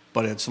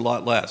 but it's a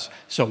lot less.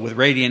 So with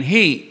radiant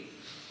heat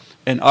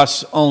and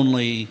us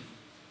only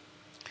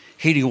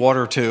heating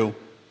water to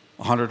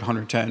 100,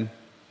 110,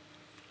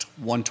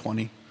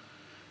 120,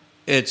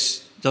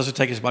 it doesn't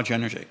take as much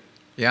energy.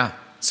 Yeah.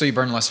 So you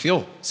burn less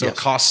fuel. So Yes. it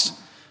costs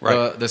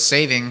Right. the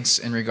savings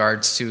in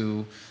regards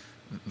to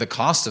the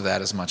cost of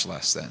that is much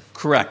less then.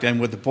 Correct. And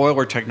with the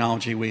boiler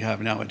technology we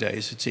have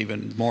nowadays, it's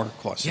even more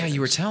costly. Yeah,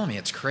 you were telling me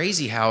it's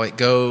crazy how it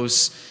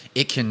goes.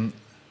 It can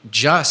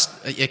adjust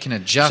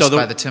So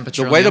by the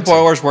temperature. The on way the inside.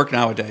 boilers work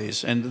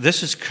nowadays, and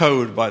this is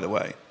code, by the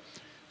way.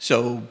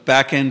 So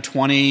back in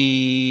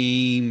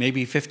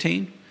maybe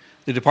 15,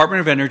 the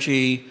Department of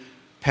Energy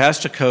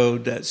passed a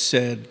code that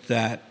said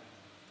that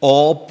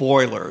all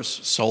boilers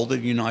sold in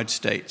the United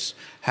States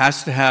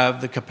has to have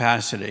the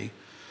capacity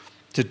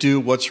to do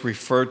what's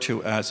referred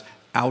to as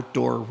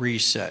outdoor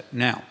reset.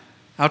 Now,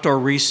 outdoor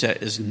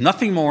reset is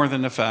nothing more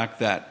than the fact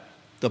that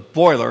the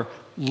boiler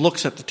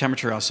looks at the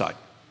temperature outside.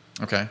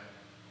 Okay.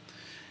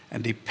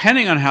 And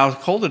depending on how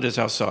cold it is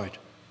outside,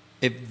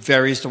 it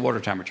varies the water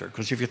temperature.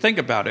 Because if you think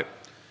about it,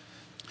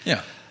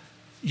 Yeah.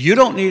 you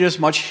don't need as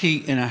much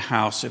heat in a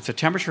house if the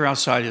temperature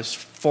outside is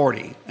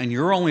 40 and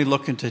you're only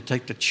looking to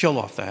take the chill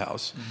off the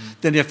house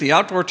than if the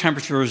outdoor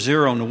temperature is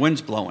 0 and the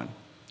wind's blowing.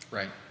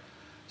 Right.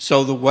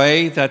 So the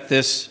way that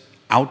this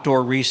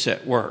outdoor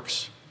reset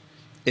works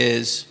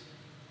is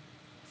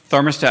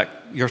your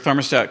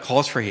thermostat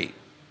calls for heat.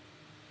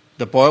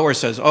 The boiler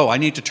says, oh, I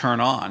need to turn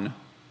on.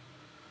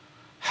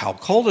 How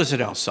cold is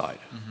it outside?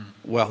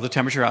 Well, the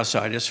temperature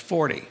outside is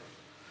 40.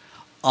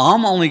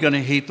 I'm only going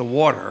to heat the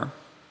water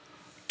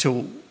to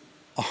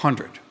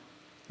 100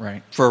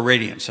 Right. for a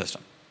radiant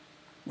system.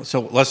 So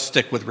let's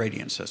stick with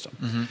radiant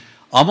system.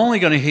 I'm only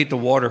going to heat the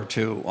water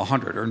to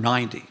 100 or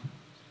 90.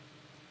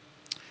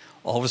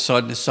 All of a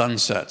sudden, the sun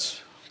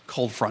sets,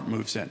 cold front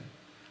moves in.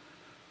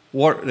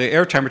 The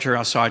air temperature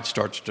outside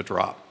starts to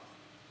drop.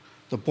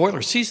 The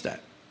boiler sees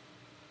that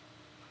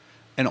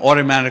and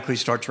automatically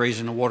starts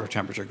raising the water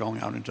temperature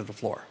going out into the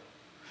floor.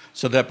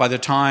 So that by the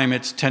time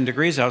it's 10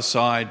 degrees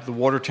outside, the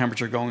water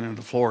temperature going into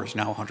the floor is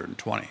now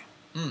 120,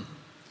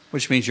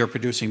 which means you're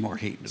producing more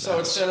heat into the So house.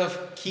 instead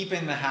of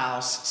keeping the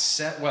house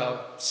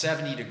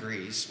 70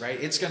 degrees, right?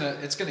 It's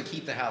gonna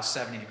keep the house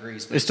 70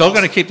 degrees. But It's still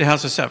going to keep the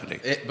house at 70.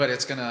 But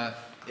it's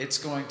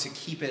going to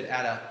keep it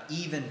at an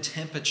even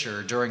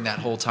temperature during that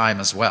whole time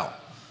as well,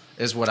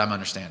 is what I'm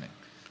understanding,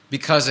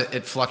 because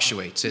it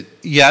fluctuates.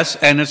 Yes,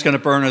 and it's going to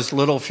burn as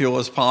little fuel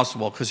as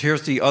possible, because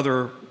here's the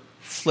other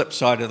flip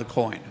side of the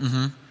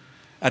coin.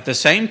 At the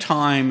same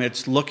time,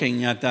 it's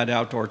looking at that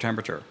outdoor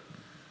temperature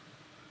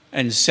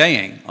and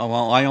saying, oh,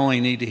 well, I only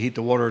need to heat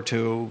the water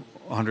to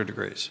 100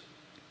 degrees.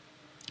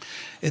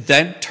 It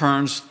then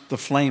turns the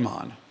flame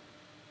on.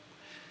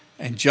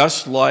 And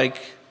just like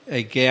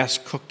a gas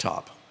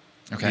cooktop,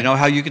 Okay. you know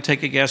how you can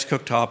take a gas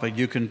cooktop and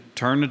you can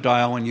turn the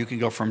dial and you can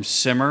go from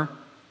simmer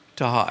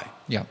to high.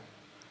 Yeah.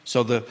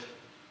 So the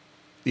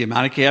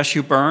amount of gas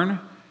you burn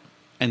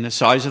and the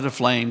size of the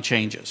flame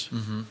changes.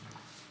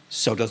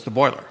 So does the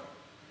boiler.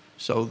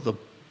 So the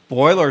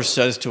boiler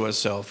says to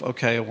itself,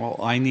 okay, well,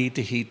 I need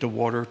to heat the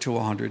water to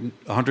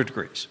 100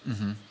 degrees.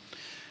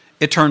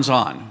 It turns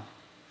on,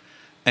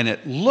 and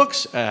it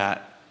looks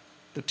at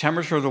the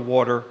temperature of the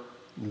water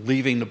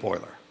leaving the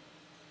boiler.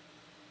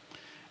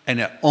 And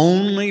it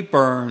only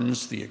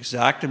burns the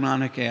exact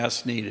amount of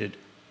gas needed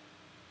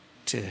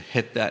to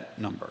hit that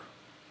number.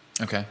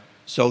 Okay.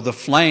 So the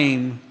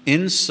flame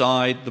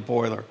inside the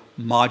boiler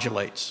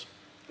modulates.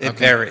 It Okay.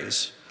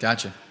 varies.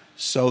 Gotcha.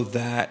 So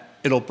that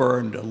it'll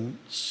burn the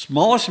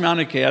smallest amount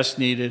of gas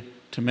needed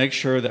to make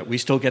sure that we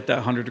still get that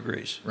 100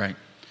 degrees. Right.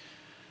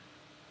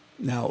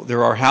 Now,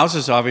 there are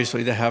houses,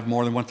 obviously, that have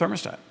more than one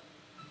thermostat.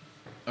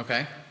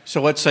 Okay.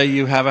 So let's say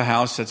you have a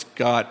house that's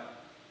got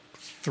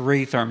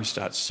 3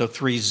 thermostats, so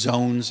 3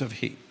 zones of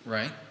heat.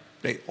 Right.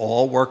 They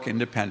all work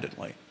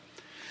independently.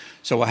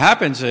 So what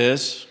happens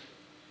is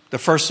the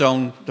first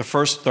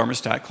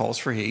thermostat calls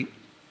for heat,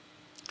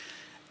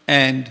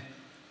 and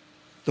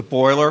the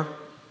boiler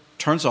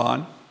turns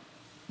on,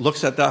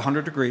 looks at that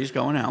 100 degrees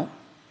going out,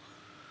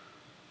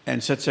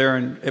 and sits there,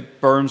 and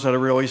it burns at a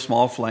really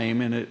small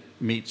flame, and it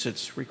meets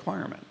its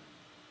requirement.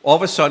 All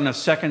of a sudden, a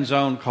second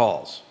zone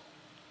calls.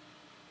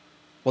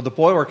 Well, the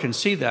boiler can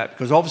see that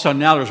because all of a sudden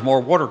now there's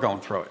more water going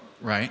through it.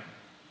 Right.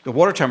 The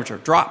water temperature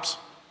drops.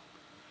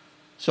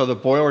 So the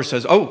boiler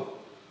says, oh,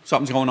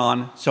 something's going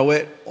on. So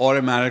it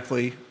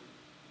automatically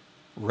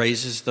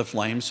raises the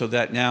flame so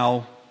that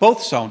now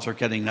both zones are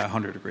getting that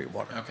 100-degree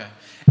water. Okay.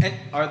 And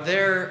are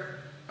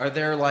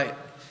there like,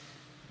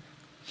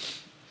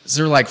 is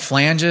there like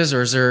flanges,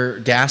 or is there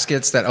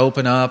gaskets that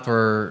open up,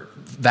 or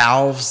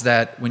valves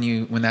that when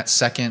you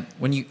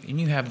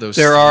have those?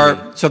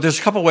 So there's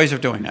a couple ways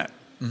of doing that.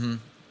 Mm-hmm.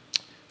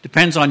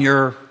 Depends on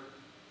your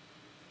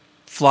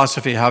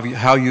philosophy,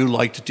 how you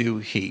like to do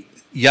heat.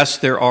 Yes,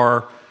 there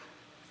are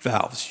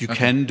valves you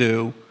can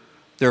do.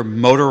 They're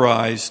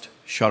motorized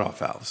shutoff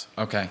valves.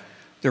 Okay.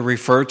 They're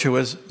referred to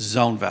as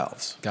zone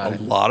valves. Got it.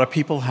 A lot of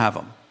people have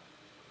them.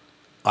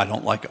 I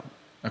don't like them.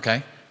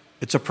 Okay.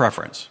 It's a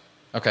preference.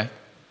 Okay.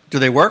 Do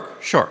they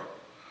work? Sure.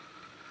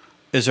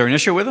 Is there an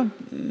issue with them?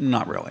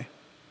 Not really.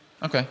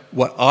 Okay.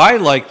 What I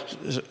like,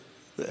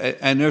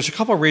 and there's a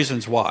couple of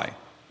reasons why.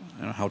 I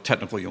don't know how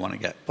technical you want to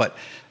get, but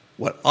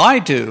what I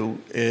do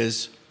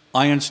is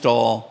I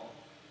install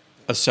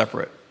a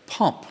separate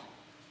pump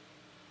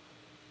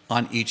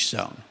on each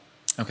zone.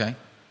 Okay.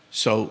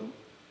 So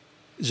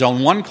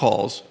zone 1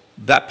 calls,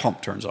 that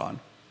pump turns on.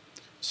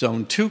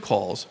 Zone 2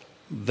 calls,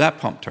 that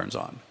pump turns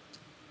on.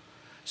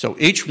 So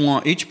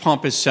each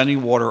pump is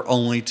sending water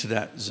only to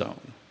that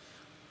zone.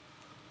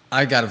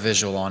 I got a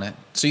visual on it.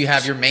 So you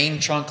have your main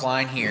trunk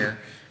line here,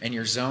 and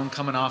your zone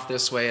coming off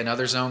this way,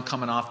 another zone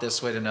coming off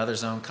this way, and another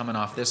zone coming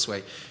off this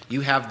way.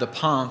 You have the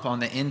pump on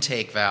the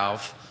intake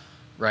valve,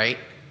 right?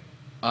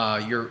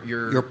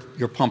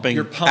 You're pumping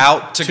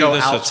out to go the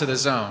out system. to the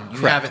zone. You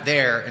Correct. have it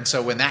there, and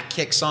so when that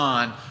kicks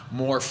on,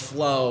 more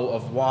flow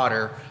of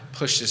water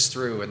pushes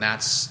through, and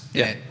that's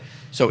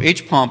So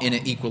each pump in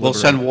an equilibrium. will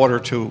send water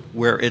to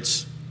where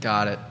it's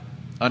got it.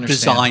 Understand.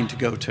 designed to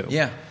go to.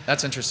 Yeah,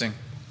 that's interesting.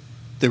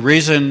 The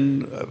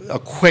reason, a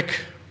quick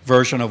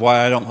version of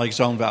why I don't like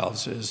zone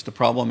valves is the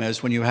problem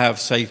is when you have,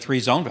 say, 3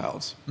 zone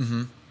valves,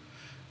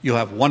 you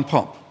have one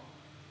pump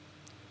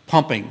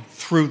pumping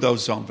through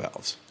those zone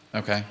valves.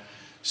 Okay.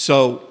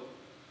 So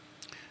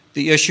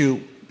the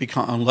issue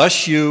becomes,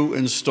 unless you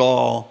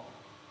install,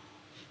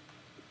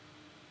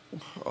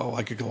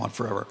 I could go on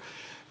forever.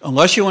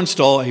 Unless you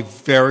install a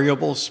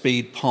variable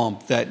speed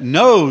pump that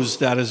knows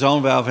that a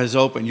zone valve has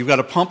opened, you've got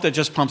a pump that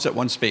just pumps at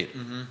one speed,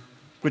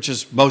 which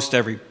is most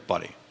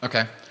everybody.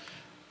 Okay.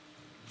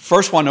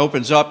 First one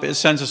opens up, it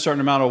sends a certain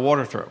amount of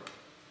water through.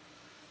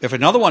 If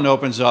another one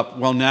opens up,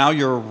 well, now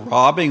you're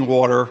robbing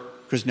water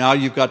because now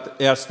you've got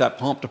to ask that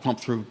pump to pump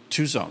through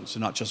 2 zones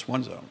and not just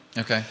 1 zone.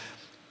 Okay.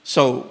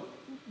 So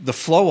the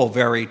flow will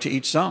vary to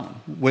each zone.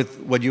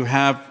 When you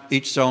have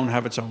each zone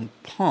have its own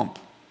pump,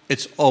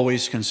 it's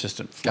always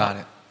consistent flow. Got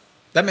it.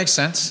 That makes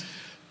sense.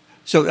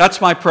 So that's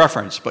my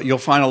preference, but you'll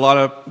find a lot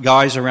of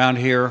guys around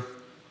here,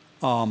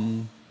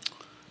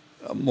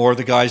 more of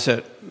the guys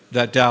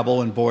that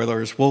dabble in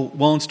boilers,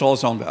 will install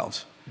zone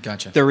valves.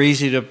 Gotcha. They're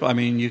easy to,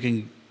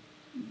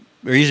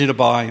 they're easy to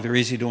buy, they're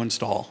easy to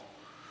install.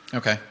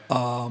 Okay.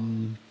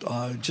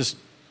 Just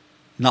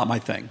not my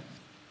thing.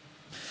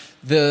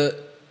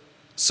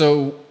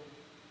 So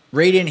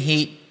radiant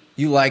heat,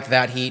 you like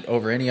that heat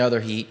over any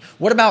other heat.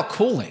 What about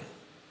cooling?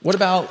 What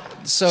about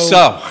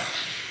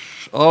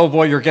oh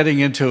boy, you're getting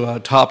into a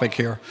topic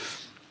here.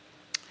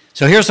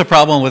 So here's the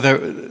problem with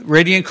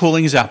radiant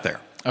cooling is out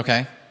there.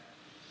 Okay.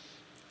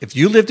 If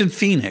you lived in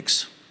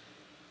Phoenix,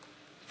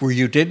 where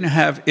you didn't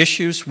have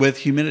issues with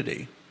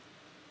humidity,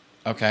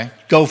 okay,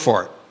 go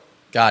for it.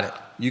 Got it.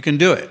 You can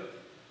do it.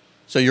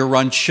 So you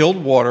run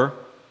chilled water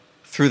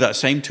through that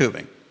same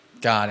tubing.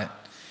 Got it.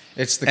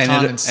 It's the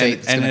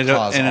condensate that's going to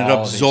cause and it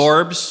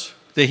absorbs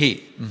the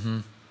heat.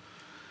 Mm-hmm.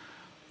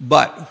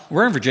 But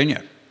we're in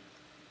Virginia.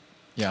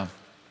 Yeah.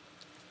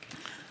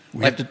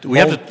 We have to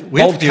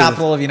deal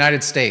capital of the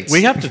United States.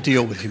 We have to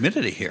deal with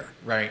humidity here.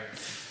 Right.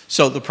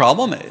 So the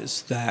problem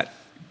is that,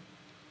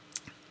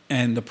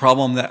 and the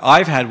problem that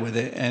I've had with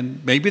it,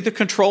 and maybe the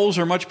controls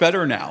are much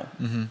better now.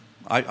 Mm-hmm.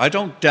 I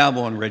don't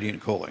dabble in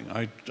radiant cooling.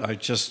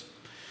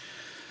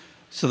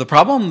 So the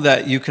problem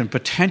that you can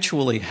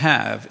potentially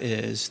have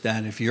is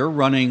that if you're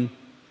running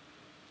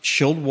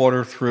chilled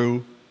water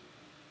through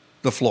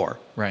the floor,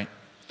 right,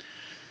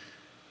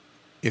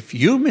 if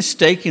you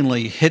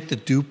mistakenly hit the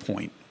dew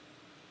point,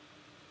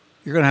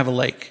 you're going to have a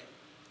lake.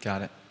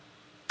 Got it.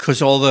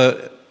 Because all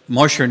the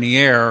moisture in the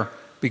air,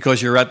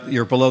 because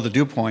you're below the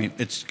dew point,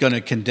 it's going to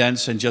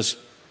condense and just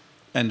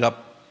end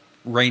up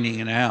raining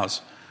in a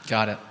house.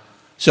 Got it.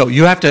 So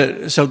you have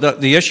to. So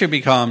the issue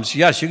becomes: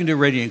 yes, you can do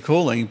radiant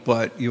cooling,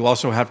 but you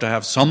also have to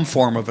have some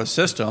form of a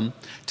system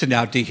to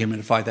now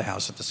dehumidify the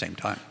house at the same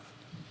time.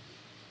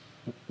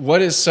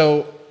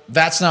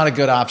 that's not a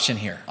good option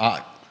here.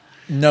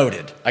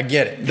 Noted. I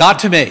get it. Not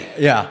to me.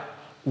 Yeah.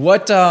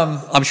 What?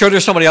 I'm sure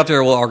there's somebody out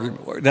there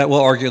that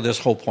will argue this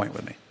whole point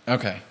with me.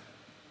 Okay.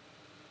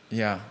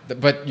 Yeah,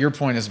 but your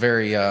point is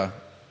very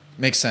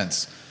makes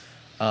sense.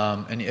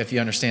 And if you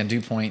understand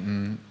dew point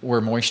and where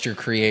moisture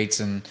creates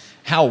and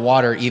how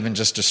water even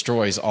just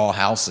destroys all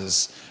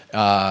houses,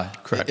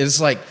 Correct.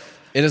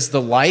 It is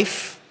the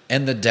life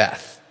and the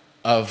death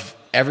of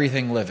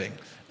everything living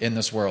in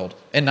this world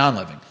and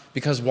non-living,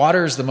 because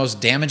water is the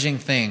most damaging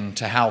thing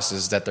to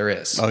houses that there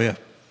is. Oh yeah.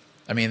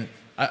 I mean,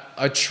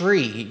 a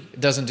tree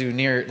doesn't do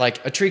near,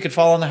 like a tree could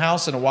fall on the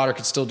house and a water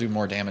could still do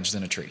more damage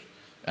than a tree.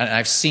 And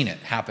I've seen it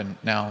happen.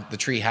 Now, the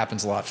tree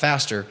happens a lot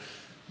faster.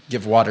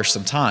 Give water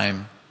some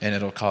time, and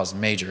it'll cause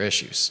major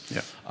issues.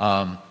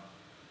 Yeah.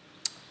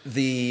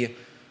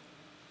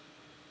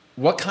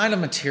 What kind of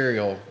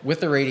material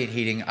with the radiant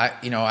heating?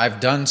 I've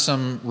done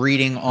some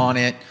reading on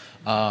it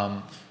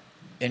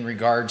in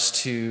regards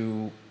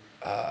to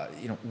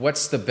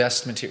what's the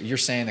best material. You're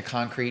saying the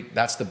concrete,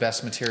 that's the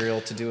best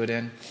material to do it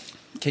in.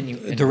 Can you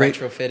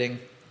retrofitting?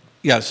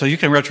 Yeah, so you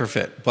can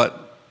retrofit,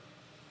 but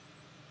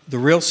the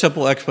real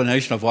simple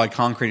explanation of why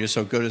concrete is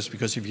so good is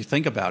because if you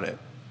think about it,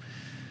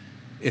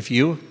 if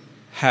you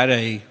had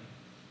a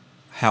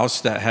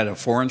house that had a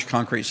 4-inch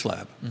concrete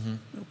slab, mm-hmm.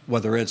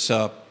 whether it's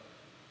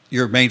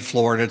your main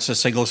floor and it's a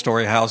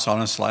single-story house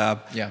on a slab,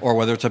 yeah. or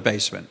whether it's a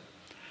basement,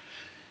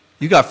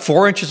 you got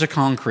 4 inches of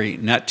concrete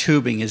and that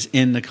tubing is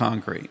in the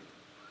concrete.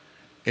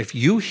 If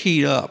you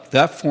heat up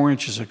that 4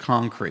 inches of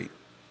concrete,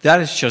 that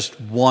is just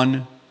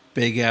one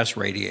big-ass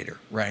radiator.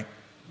 Right.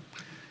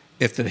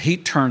 If the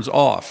heat turns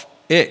off,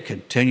 it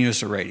continues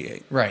to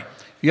radiate. Right.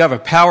 If you have a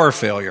power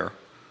failure,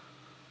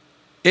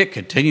 it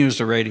continues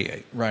to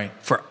radiate. Right.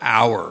 For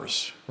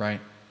hours. Right.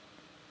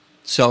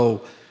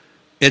 So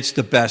it's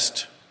the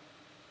best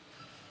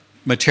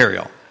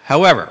material.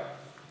 However,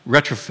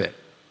 retrofit.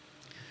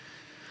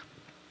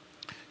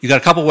 You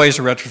got a couple ways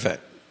to retrofit.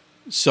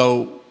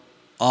 So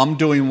I'm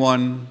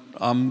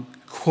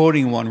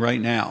quoting one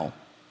right now.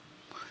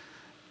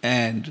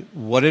 And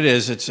what it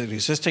is, it's an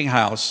existing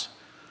house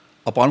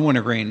up on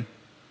Wintergreen.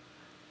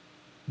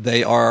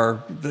 They've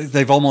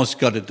almost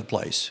gutted the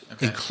place,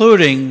 okay.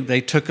 Including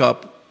they took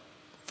up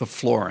the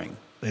flooring.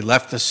 They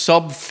left the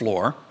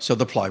subfloor, so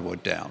the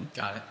plywood down.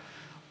 Got it.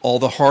 All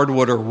the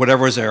hardwood or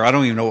whatever was there, I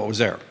don't even know what was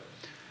there,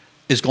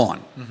 is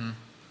gone. Mm-hmm.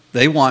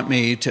 They want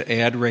me to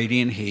add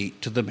radiant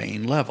heat to the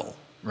main level.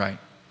 Right.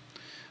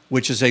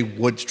 Which is a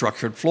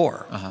wood-structured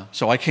floor. Uh-huh.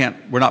 So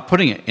we're not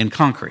putting it in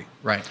concrete.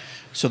 Right.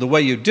 So the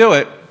way you do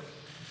it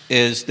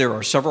is there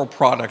are several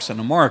products in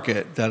the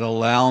market that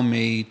allow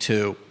me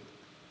to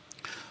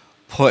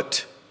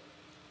put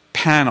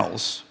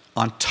panels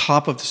on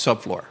top of the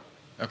subfloor.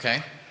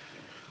 Okay.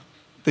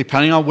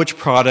 Depending on which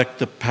product,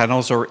 the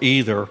panels are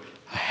either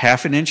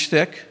 1/2 an inch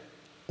thick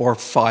or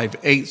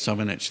 5/8 of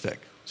an inch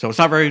thick. So it's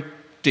not very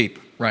deep.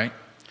 Right.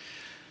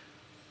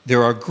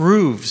 There are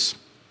grooves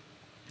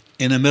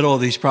in the middle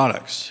of these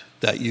products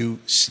that you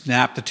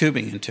snap the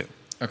tubing into.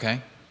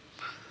 Okay.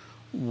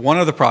 One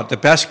of the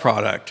best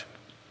product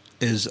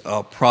is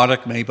a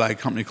product made by a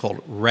company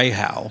called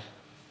Rayhow.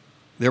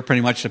 They're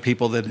pretty much the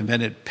people that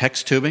invented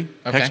PEX tubing,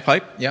 okay. PEX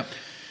pipe. Yep.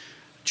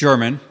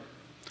 German.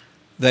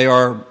 They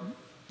are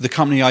the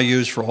company I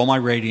use for all my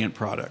radiant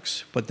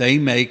products, but they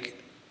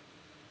make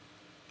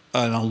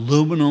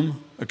an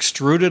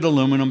extruded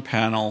aluminum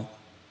panel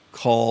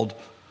called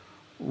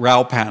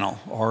RAU panel,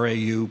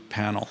 R-A-U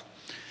panel.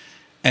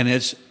 And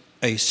it's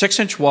a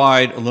 6-inch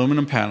wide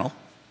aluminum panel.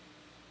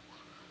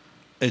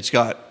 It's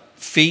got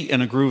feet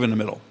and a groove in the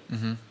middle.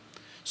 Mm-hmm.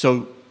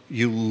 So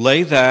you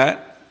lay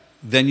that,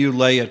 then you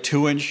lay a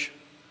 2-inch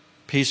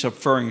piece of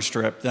furring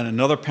strip, then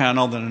another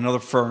panel, then another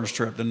furring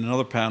strip, then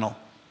another panel.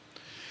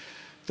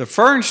 The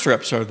furring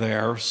strips are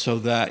there so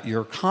that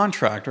your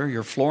contractor,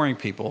 your flooring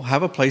people,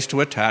 have a place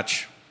to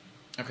attach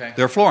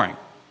their flooring.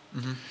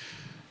 Mm-hmm.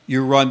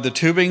 You run the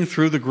tubing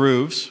through the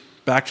grooves,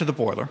 back to the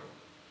boiler,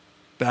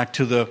 back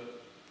to the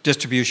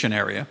distribution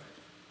area,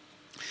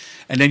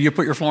 and then you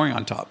put your flooring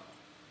on top.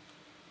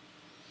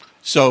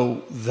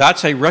 So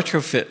that's a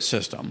retrofit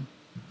system,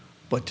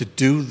 but to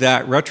do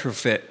that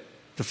retrofit,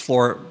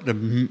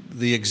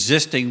 the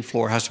existing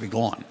floor has to be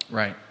gone.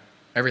 Right.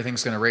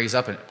 Everything's going to raise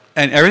up in it.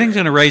 And everything's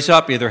going to raise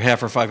up either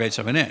 1/2 or 5/8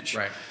 of an inch.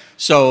 Right.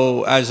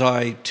 So as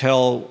I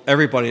tell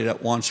everybody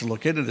that wants to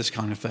look into this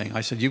kind of thing,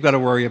 I said, you've got to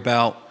worry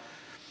about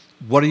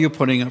what are you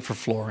putting up for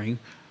flooring?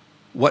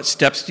 What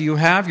steps do you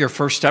have? Your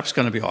first step's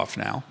going to be off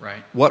now.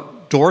 Right.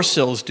 What door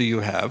sills do you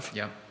have?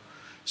 Yep.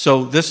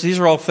 So these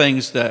are all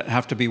things that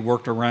have to be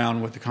worked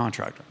around with the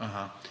contractor.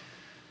 Uh-huh.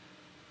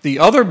 The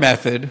other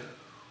method,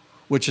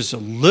 which is a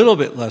little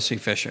bit less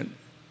efficient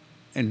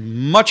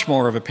and much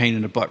more of a pain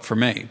in the butt for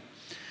me,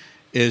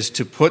 is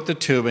to put the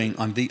tubing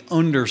on the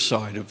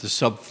underside of the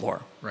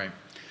subfloor. Right.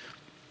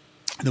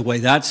 The way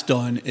that's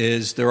done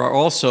is there are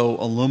also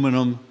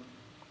aluminum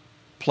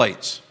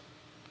plates.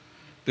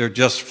 They're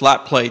just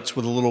flat plates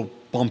with a little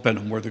bump in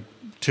them where the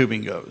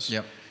tubing goes.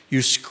 Yep.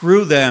 You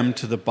screw them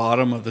to the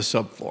bottom of the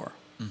subfloor.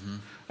 Mm-hmm.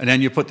 and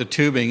then you put the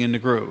tubing in the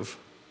groove,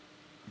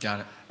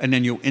 Got it. and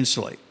then you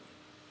insulate.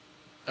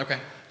 Okay.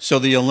 So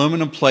the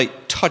aluminum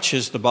plate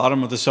touches the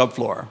bottom of the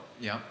subfloor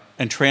Yeah.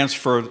 and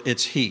transfer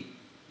its heat.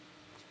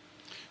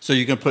 So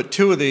you can put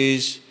 2 of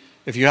these.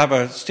 If you have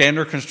a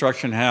standard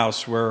construction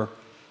house where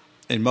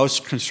in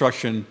most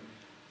construction,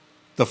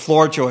 the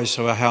floor joists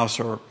of a house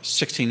are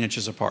 16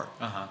 inches apart.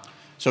 Uh-huh.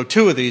 So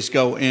 2 of these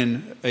go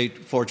in a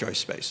floor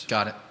joist space.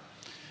 Got it.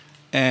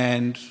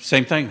 And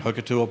same thing, hook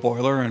it to a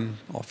boiler and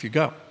off you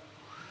go.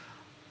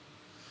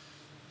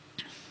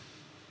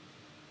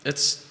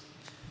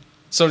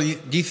 So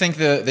do you think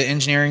the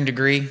engineering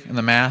degree and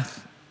the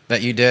math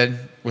that you did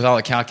with all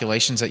the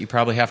calculations that you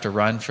probably have to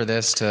run for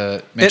this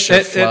to make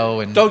sure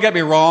flow and... Don't get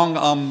me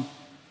wrong,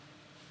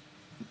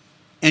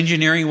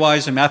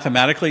 engineering-wise and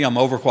mathematically, I'm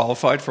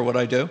overqualified for what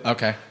I do.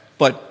 Okay.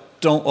 But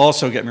don't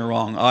also get me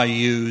wrong, I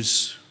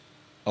use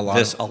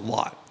this a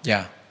lot.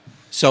 Yeah.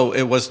 So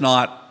it was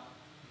not,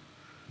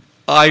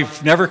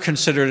 I've never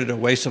considered it a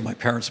waste of my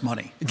parents'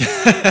 money.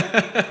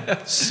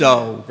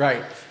 So,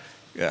 Right.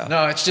 yeah.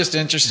 No, it's just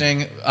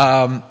interesting.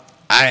 I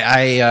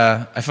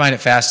find it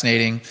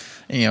fascinating,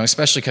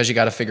 especially because you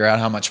got to figure out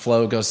how much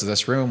flow goes to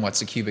this room. What's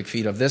the cubic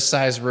feet of this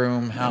size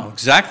room? How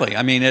Exactly.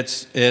 I mean,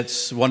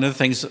 it's one of the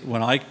things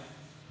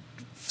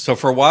so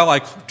for a while I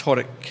taught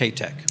at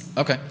K-Tech.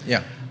 Okay.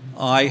 Yeah.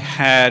 I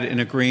had an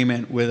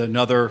agreement with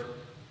another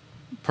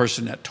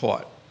person that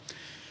taught.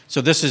 So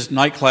this is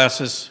night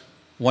classes,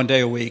 1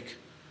 day a week.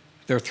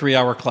 They're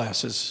 3-hour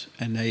classes,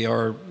 and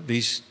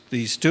these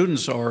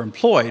students are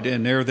employed,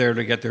 and they're there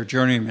to get their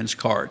journeyman's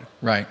card.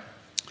 Right.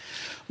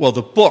 Well,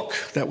 the book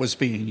that was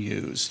being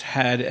used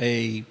had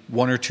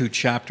 1 or 2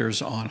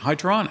 chapters on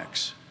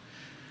hydronics.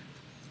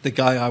 The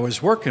guy I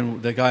was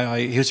working,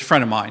 he was a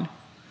friend of mine.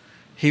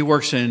 He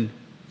works in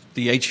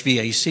the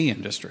HVAC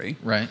industry.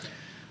 Right.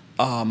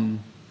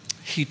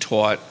 He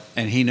taught,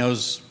 and he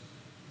knows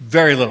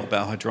very little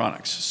about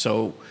hydronics.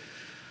 So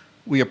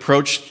we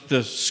approached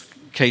the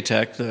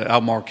K-Tech, the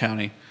Albemarle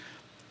County,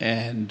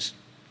 and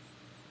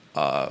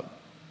got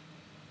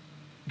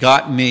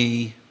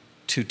me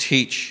to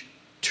teach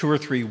 2 or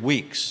 3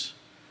 weeks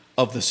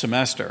of the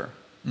semester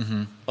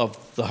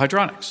of the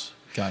hydronics.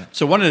 Got it.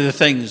 So one of the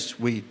things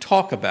we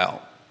talk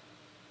about,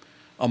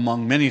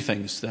 among many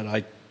things, that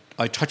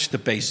I touch the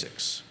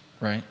basics.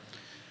 Right.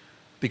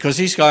 Because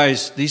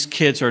these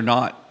kids are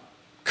not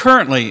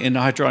currently in the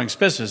hydronics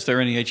business,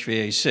 they're in the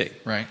HVAC.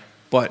 Right.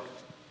 But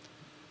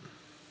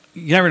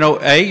you never know,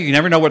 A, you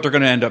never know what they're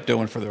going to end up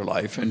doing for their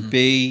life, and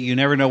B, you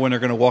never know when they're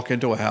going to walk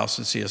into a house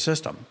and see a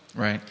system.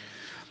 Right.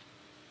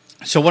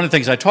 So one of the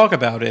things I talk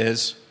about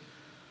is,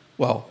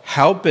 well,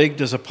 how big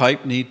does a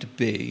pipe need to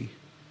be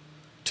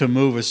to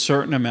move a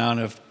certain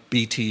amount of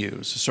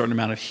BTUs, a certain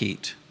amount of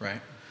heat?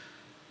 Right.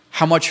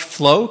 How much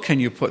flow can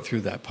you put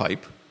through that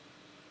pipe?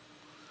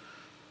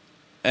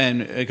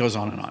 And it goes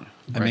on and on.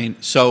 I mean,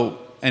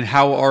 and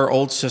how are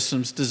old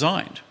systems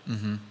designed?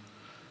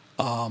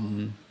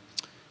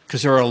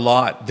 Because there are a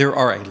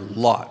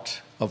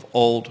lot of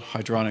old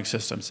hydronic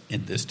systems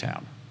in this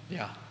town.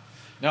 Yeah.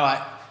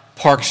 No,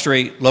 Park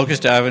Street,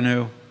 Locust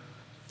Avenue,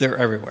 they're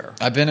everywhere.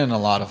 I've been in a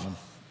lot of them.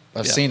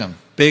 I've seen them.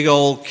 Big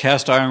old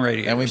cast iron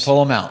radiators. And we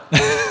pull them out.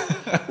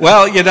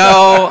 Well,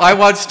 I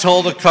once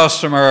told a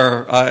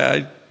customer,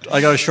 I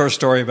got a short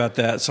story about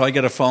that. So I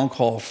get a phone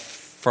call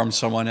from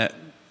someone that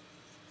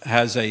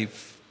has a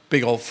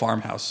big old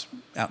farmhouse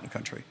out in the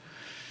country.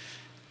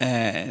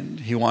 And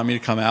he wanted me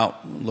to come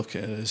out and look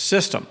at his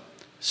system.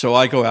 So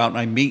I go out and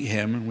I meet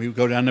him, and we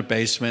go down the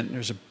basement, and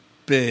there's a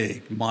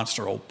big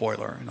monster old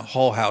boiler and a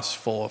whole house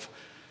full of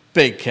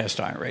big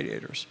cast iron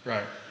radiators.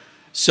 Right.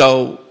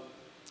 So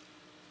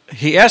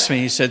he asked me,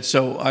 he said,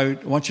 so I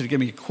want you to give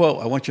me a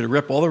quote. I want you to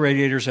rip all the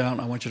radiators out,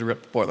 and I want you to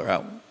rip the boiler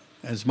out.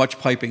 As much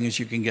piping as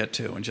you can get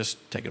to, and just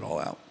take it all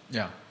out.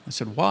 Yeah. I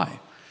said, why?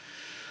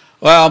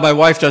 Well, my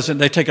wife doesn't,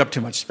 they take up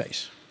too much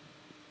space.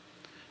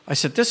 I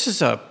said, this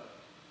is a,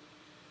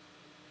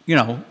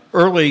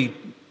 early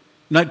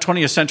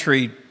 20th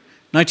century,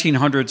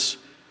 1900s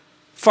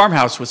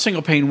farmhouse with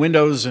single pane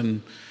windows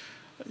and,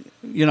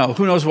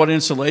 who knows what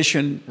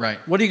insulation. Right.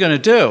 What are you going to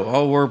do?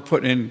 Oh, we're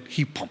putting in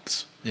heat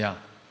pumps. Yeah.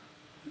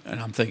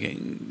 And I'm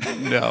thinking,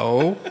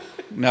 no.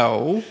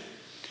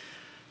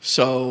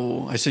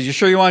 So I said, you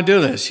sure you want to do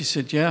this? He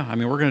said, yeah,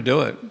 we're going to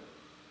do it.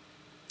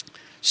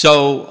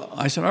 So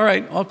I said, all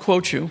right, I'll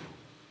quote you.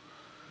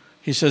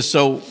 He says,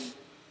 so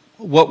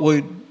what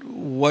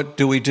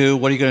do we do?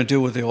 What are you going to do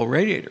with the old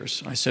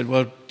radiators? I said,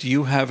 well, do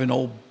you have an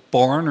old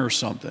barn or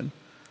something?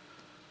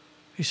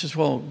 He says,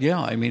 well, yeah,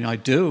 I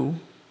do.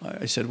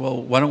 I said,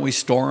 well, why don't we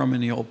store them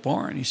in the old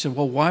barn? He said,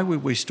 well, why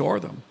would we store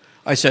them?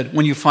 I said,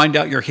 when you find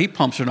out your heat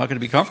pumps are not going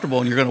to be comfortable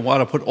and you're going to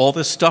want to put all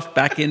this stuff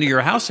back into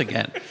your house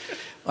again.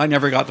 I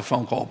never got the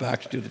phone call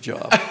back to do the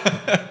job.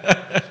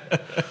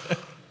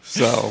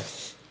 So,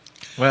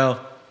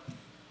 well,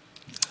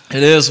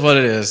 it is what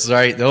it is,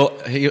 right?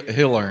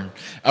 He'll learn.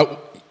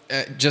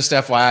 Just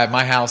FYI,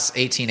 my house,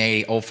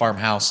 1880, old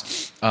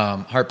farmhouse,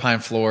 hard pine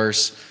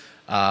floors,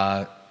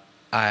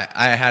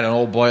 I had an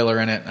old boiler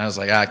in it, and I was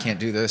like, I can't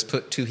do this.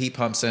 Put 2 heat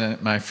pumps in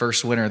it. My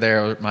first winter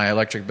there, my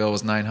electric bill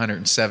was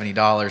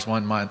 $970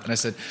 one month. And I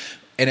said,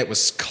 and it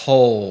was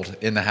cold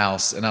in the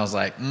house. And I was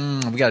like,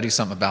 we got to do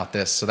something about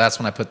this. So that's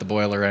when I put the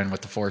boiler in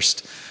with the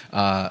forced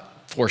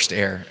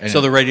air. And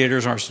so the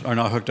radiators are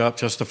not hooked up,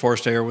 just the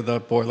forced air with the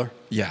boiler?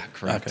 Yeah,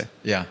 correct. Okay.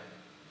 Yeah.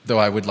 Though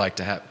I would like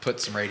to put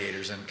some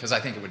radiators in because I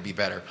think it would be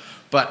better.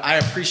 But I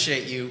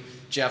appreciate you,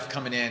 Jeff,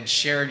 coming in,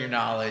 sharing your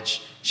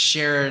knowledge,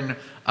 sharing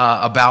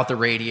about the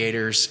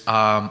radiators.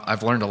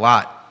 I've learned a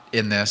lot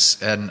in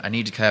this, and I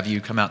need to have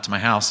you come out to my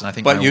house. And I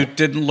think, but you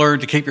didn't learn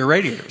to keep your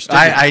radiators. Did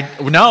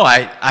you?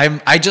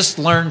 I just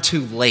learned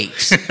too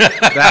late.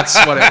 That's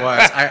what it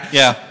was.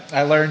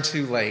 I learned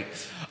too late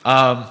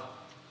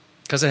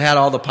because it had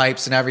all the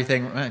pipes and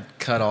everything. I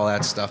cut all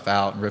that stuff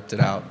out and ripped it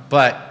out.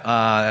 But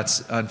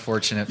that's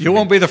unfortunate. You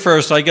won't be the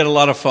first. I get a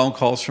lot of phone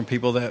calls from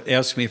people that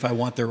ask me if I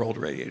want their old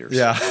radiators.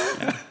 Yeah.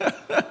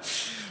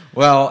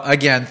 Well,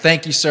 again,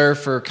 thank you, sir,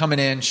 for coming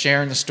in,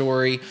 sharing the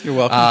story. You're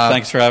welcome.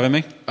 Thanks for having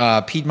me.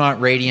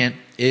 Piedmont Radiant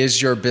is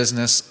your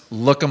business.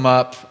 Look him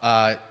up.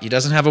 He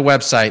doesn't have a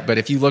website, but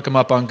if you look him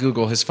up on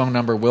Google, his phone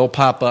number will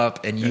pop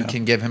up, and you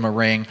can give him a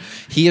ring.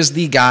 He is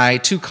the guy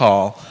to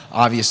call,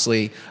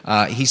 obviously.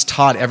 He's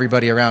taught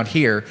everybody around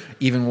here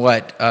even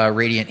what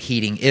radiant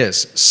heating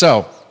is.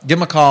 So give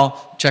him a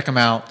call, check him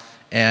out,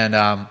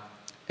 and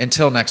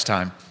until next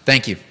time,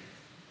 thank you.